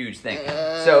like a huge thing.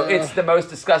 So it's the most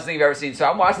disgusting thing you've ever seen. So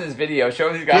I'm watching this video,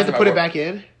 showing these guys. You have to put it back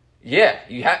in? Yeah,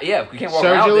 you can't walk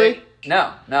around with it.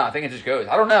 No, I think it just goes.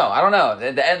 I don't know.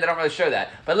 At the end, they don't really show that.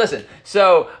 But listen,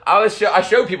 so I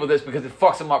show people this because it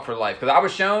fucks them up for life. Because I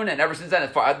was shown, and ever since then,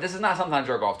 this is not something I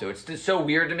jerk off to. It's just so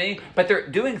weird to me. But they're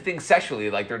doing things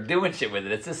sexually, like they're doing shit with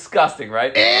it. It's disgusting,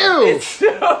 right? Ew! It's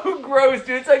so gross,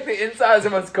 dude. It's like the inside of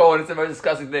someone's colon. It's the most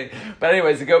disgusting thing. But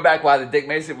anyways, to go back why the dick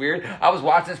makes it weird, I was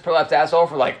watching this prolapsed asshole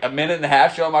for like a minute and a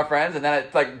half, showing my friends, and then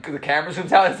it's like the camera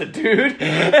zooms out, it's a dude,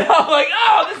 and I'm like,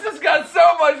 oh, this has got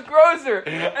so much grosser.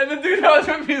 And the dude I was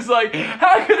with me is like,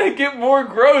 how could it get more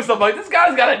gross? I'm like, this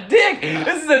guy's got a dick.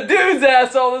 This is a dude's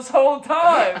asshole this whole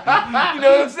time. You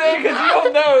know what I'm saying? Because you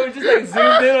don't know. It just like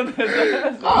zoomed in on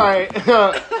this. All right.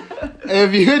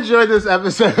 If you enjoyed this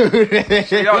episode,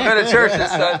 you don't go to church this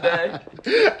Sunday.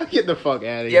 Get the fuck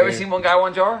out of here. You ever seen One Guy,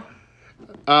 One Jar?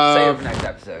 Save it for next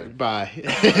episode.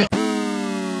 Bye.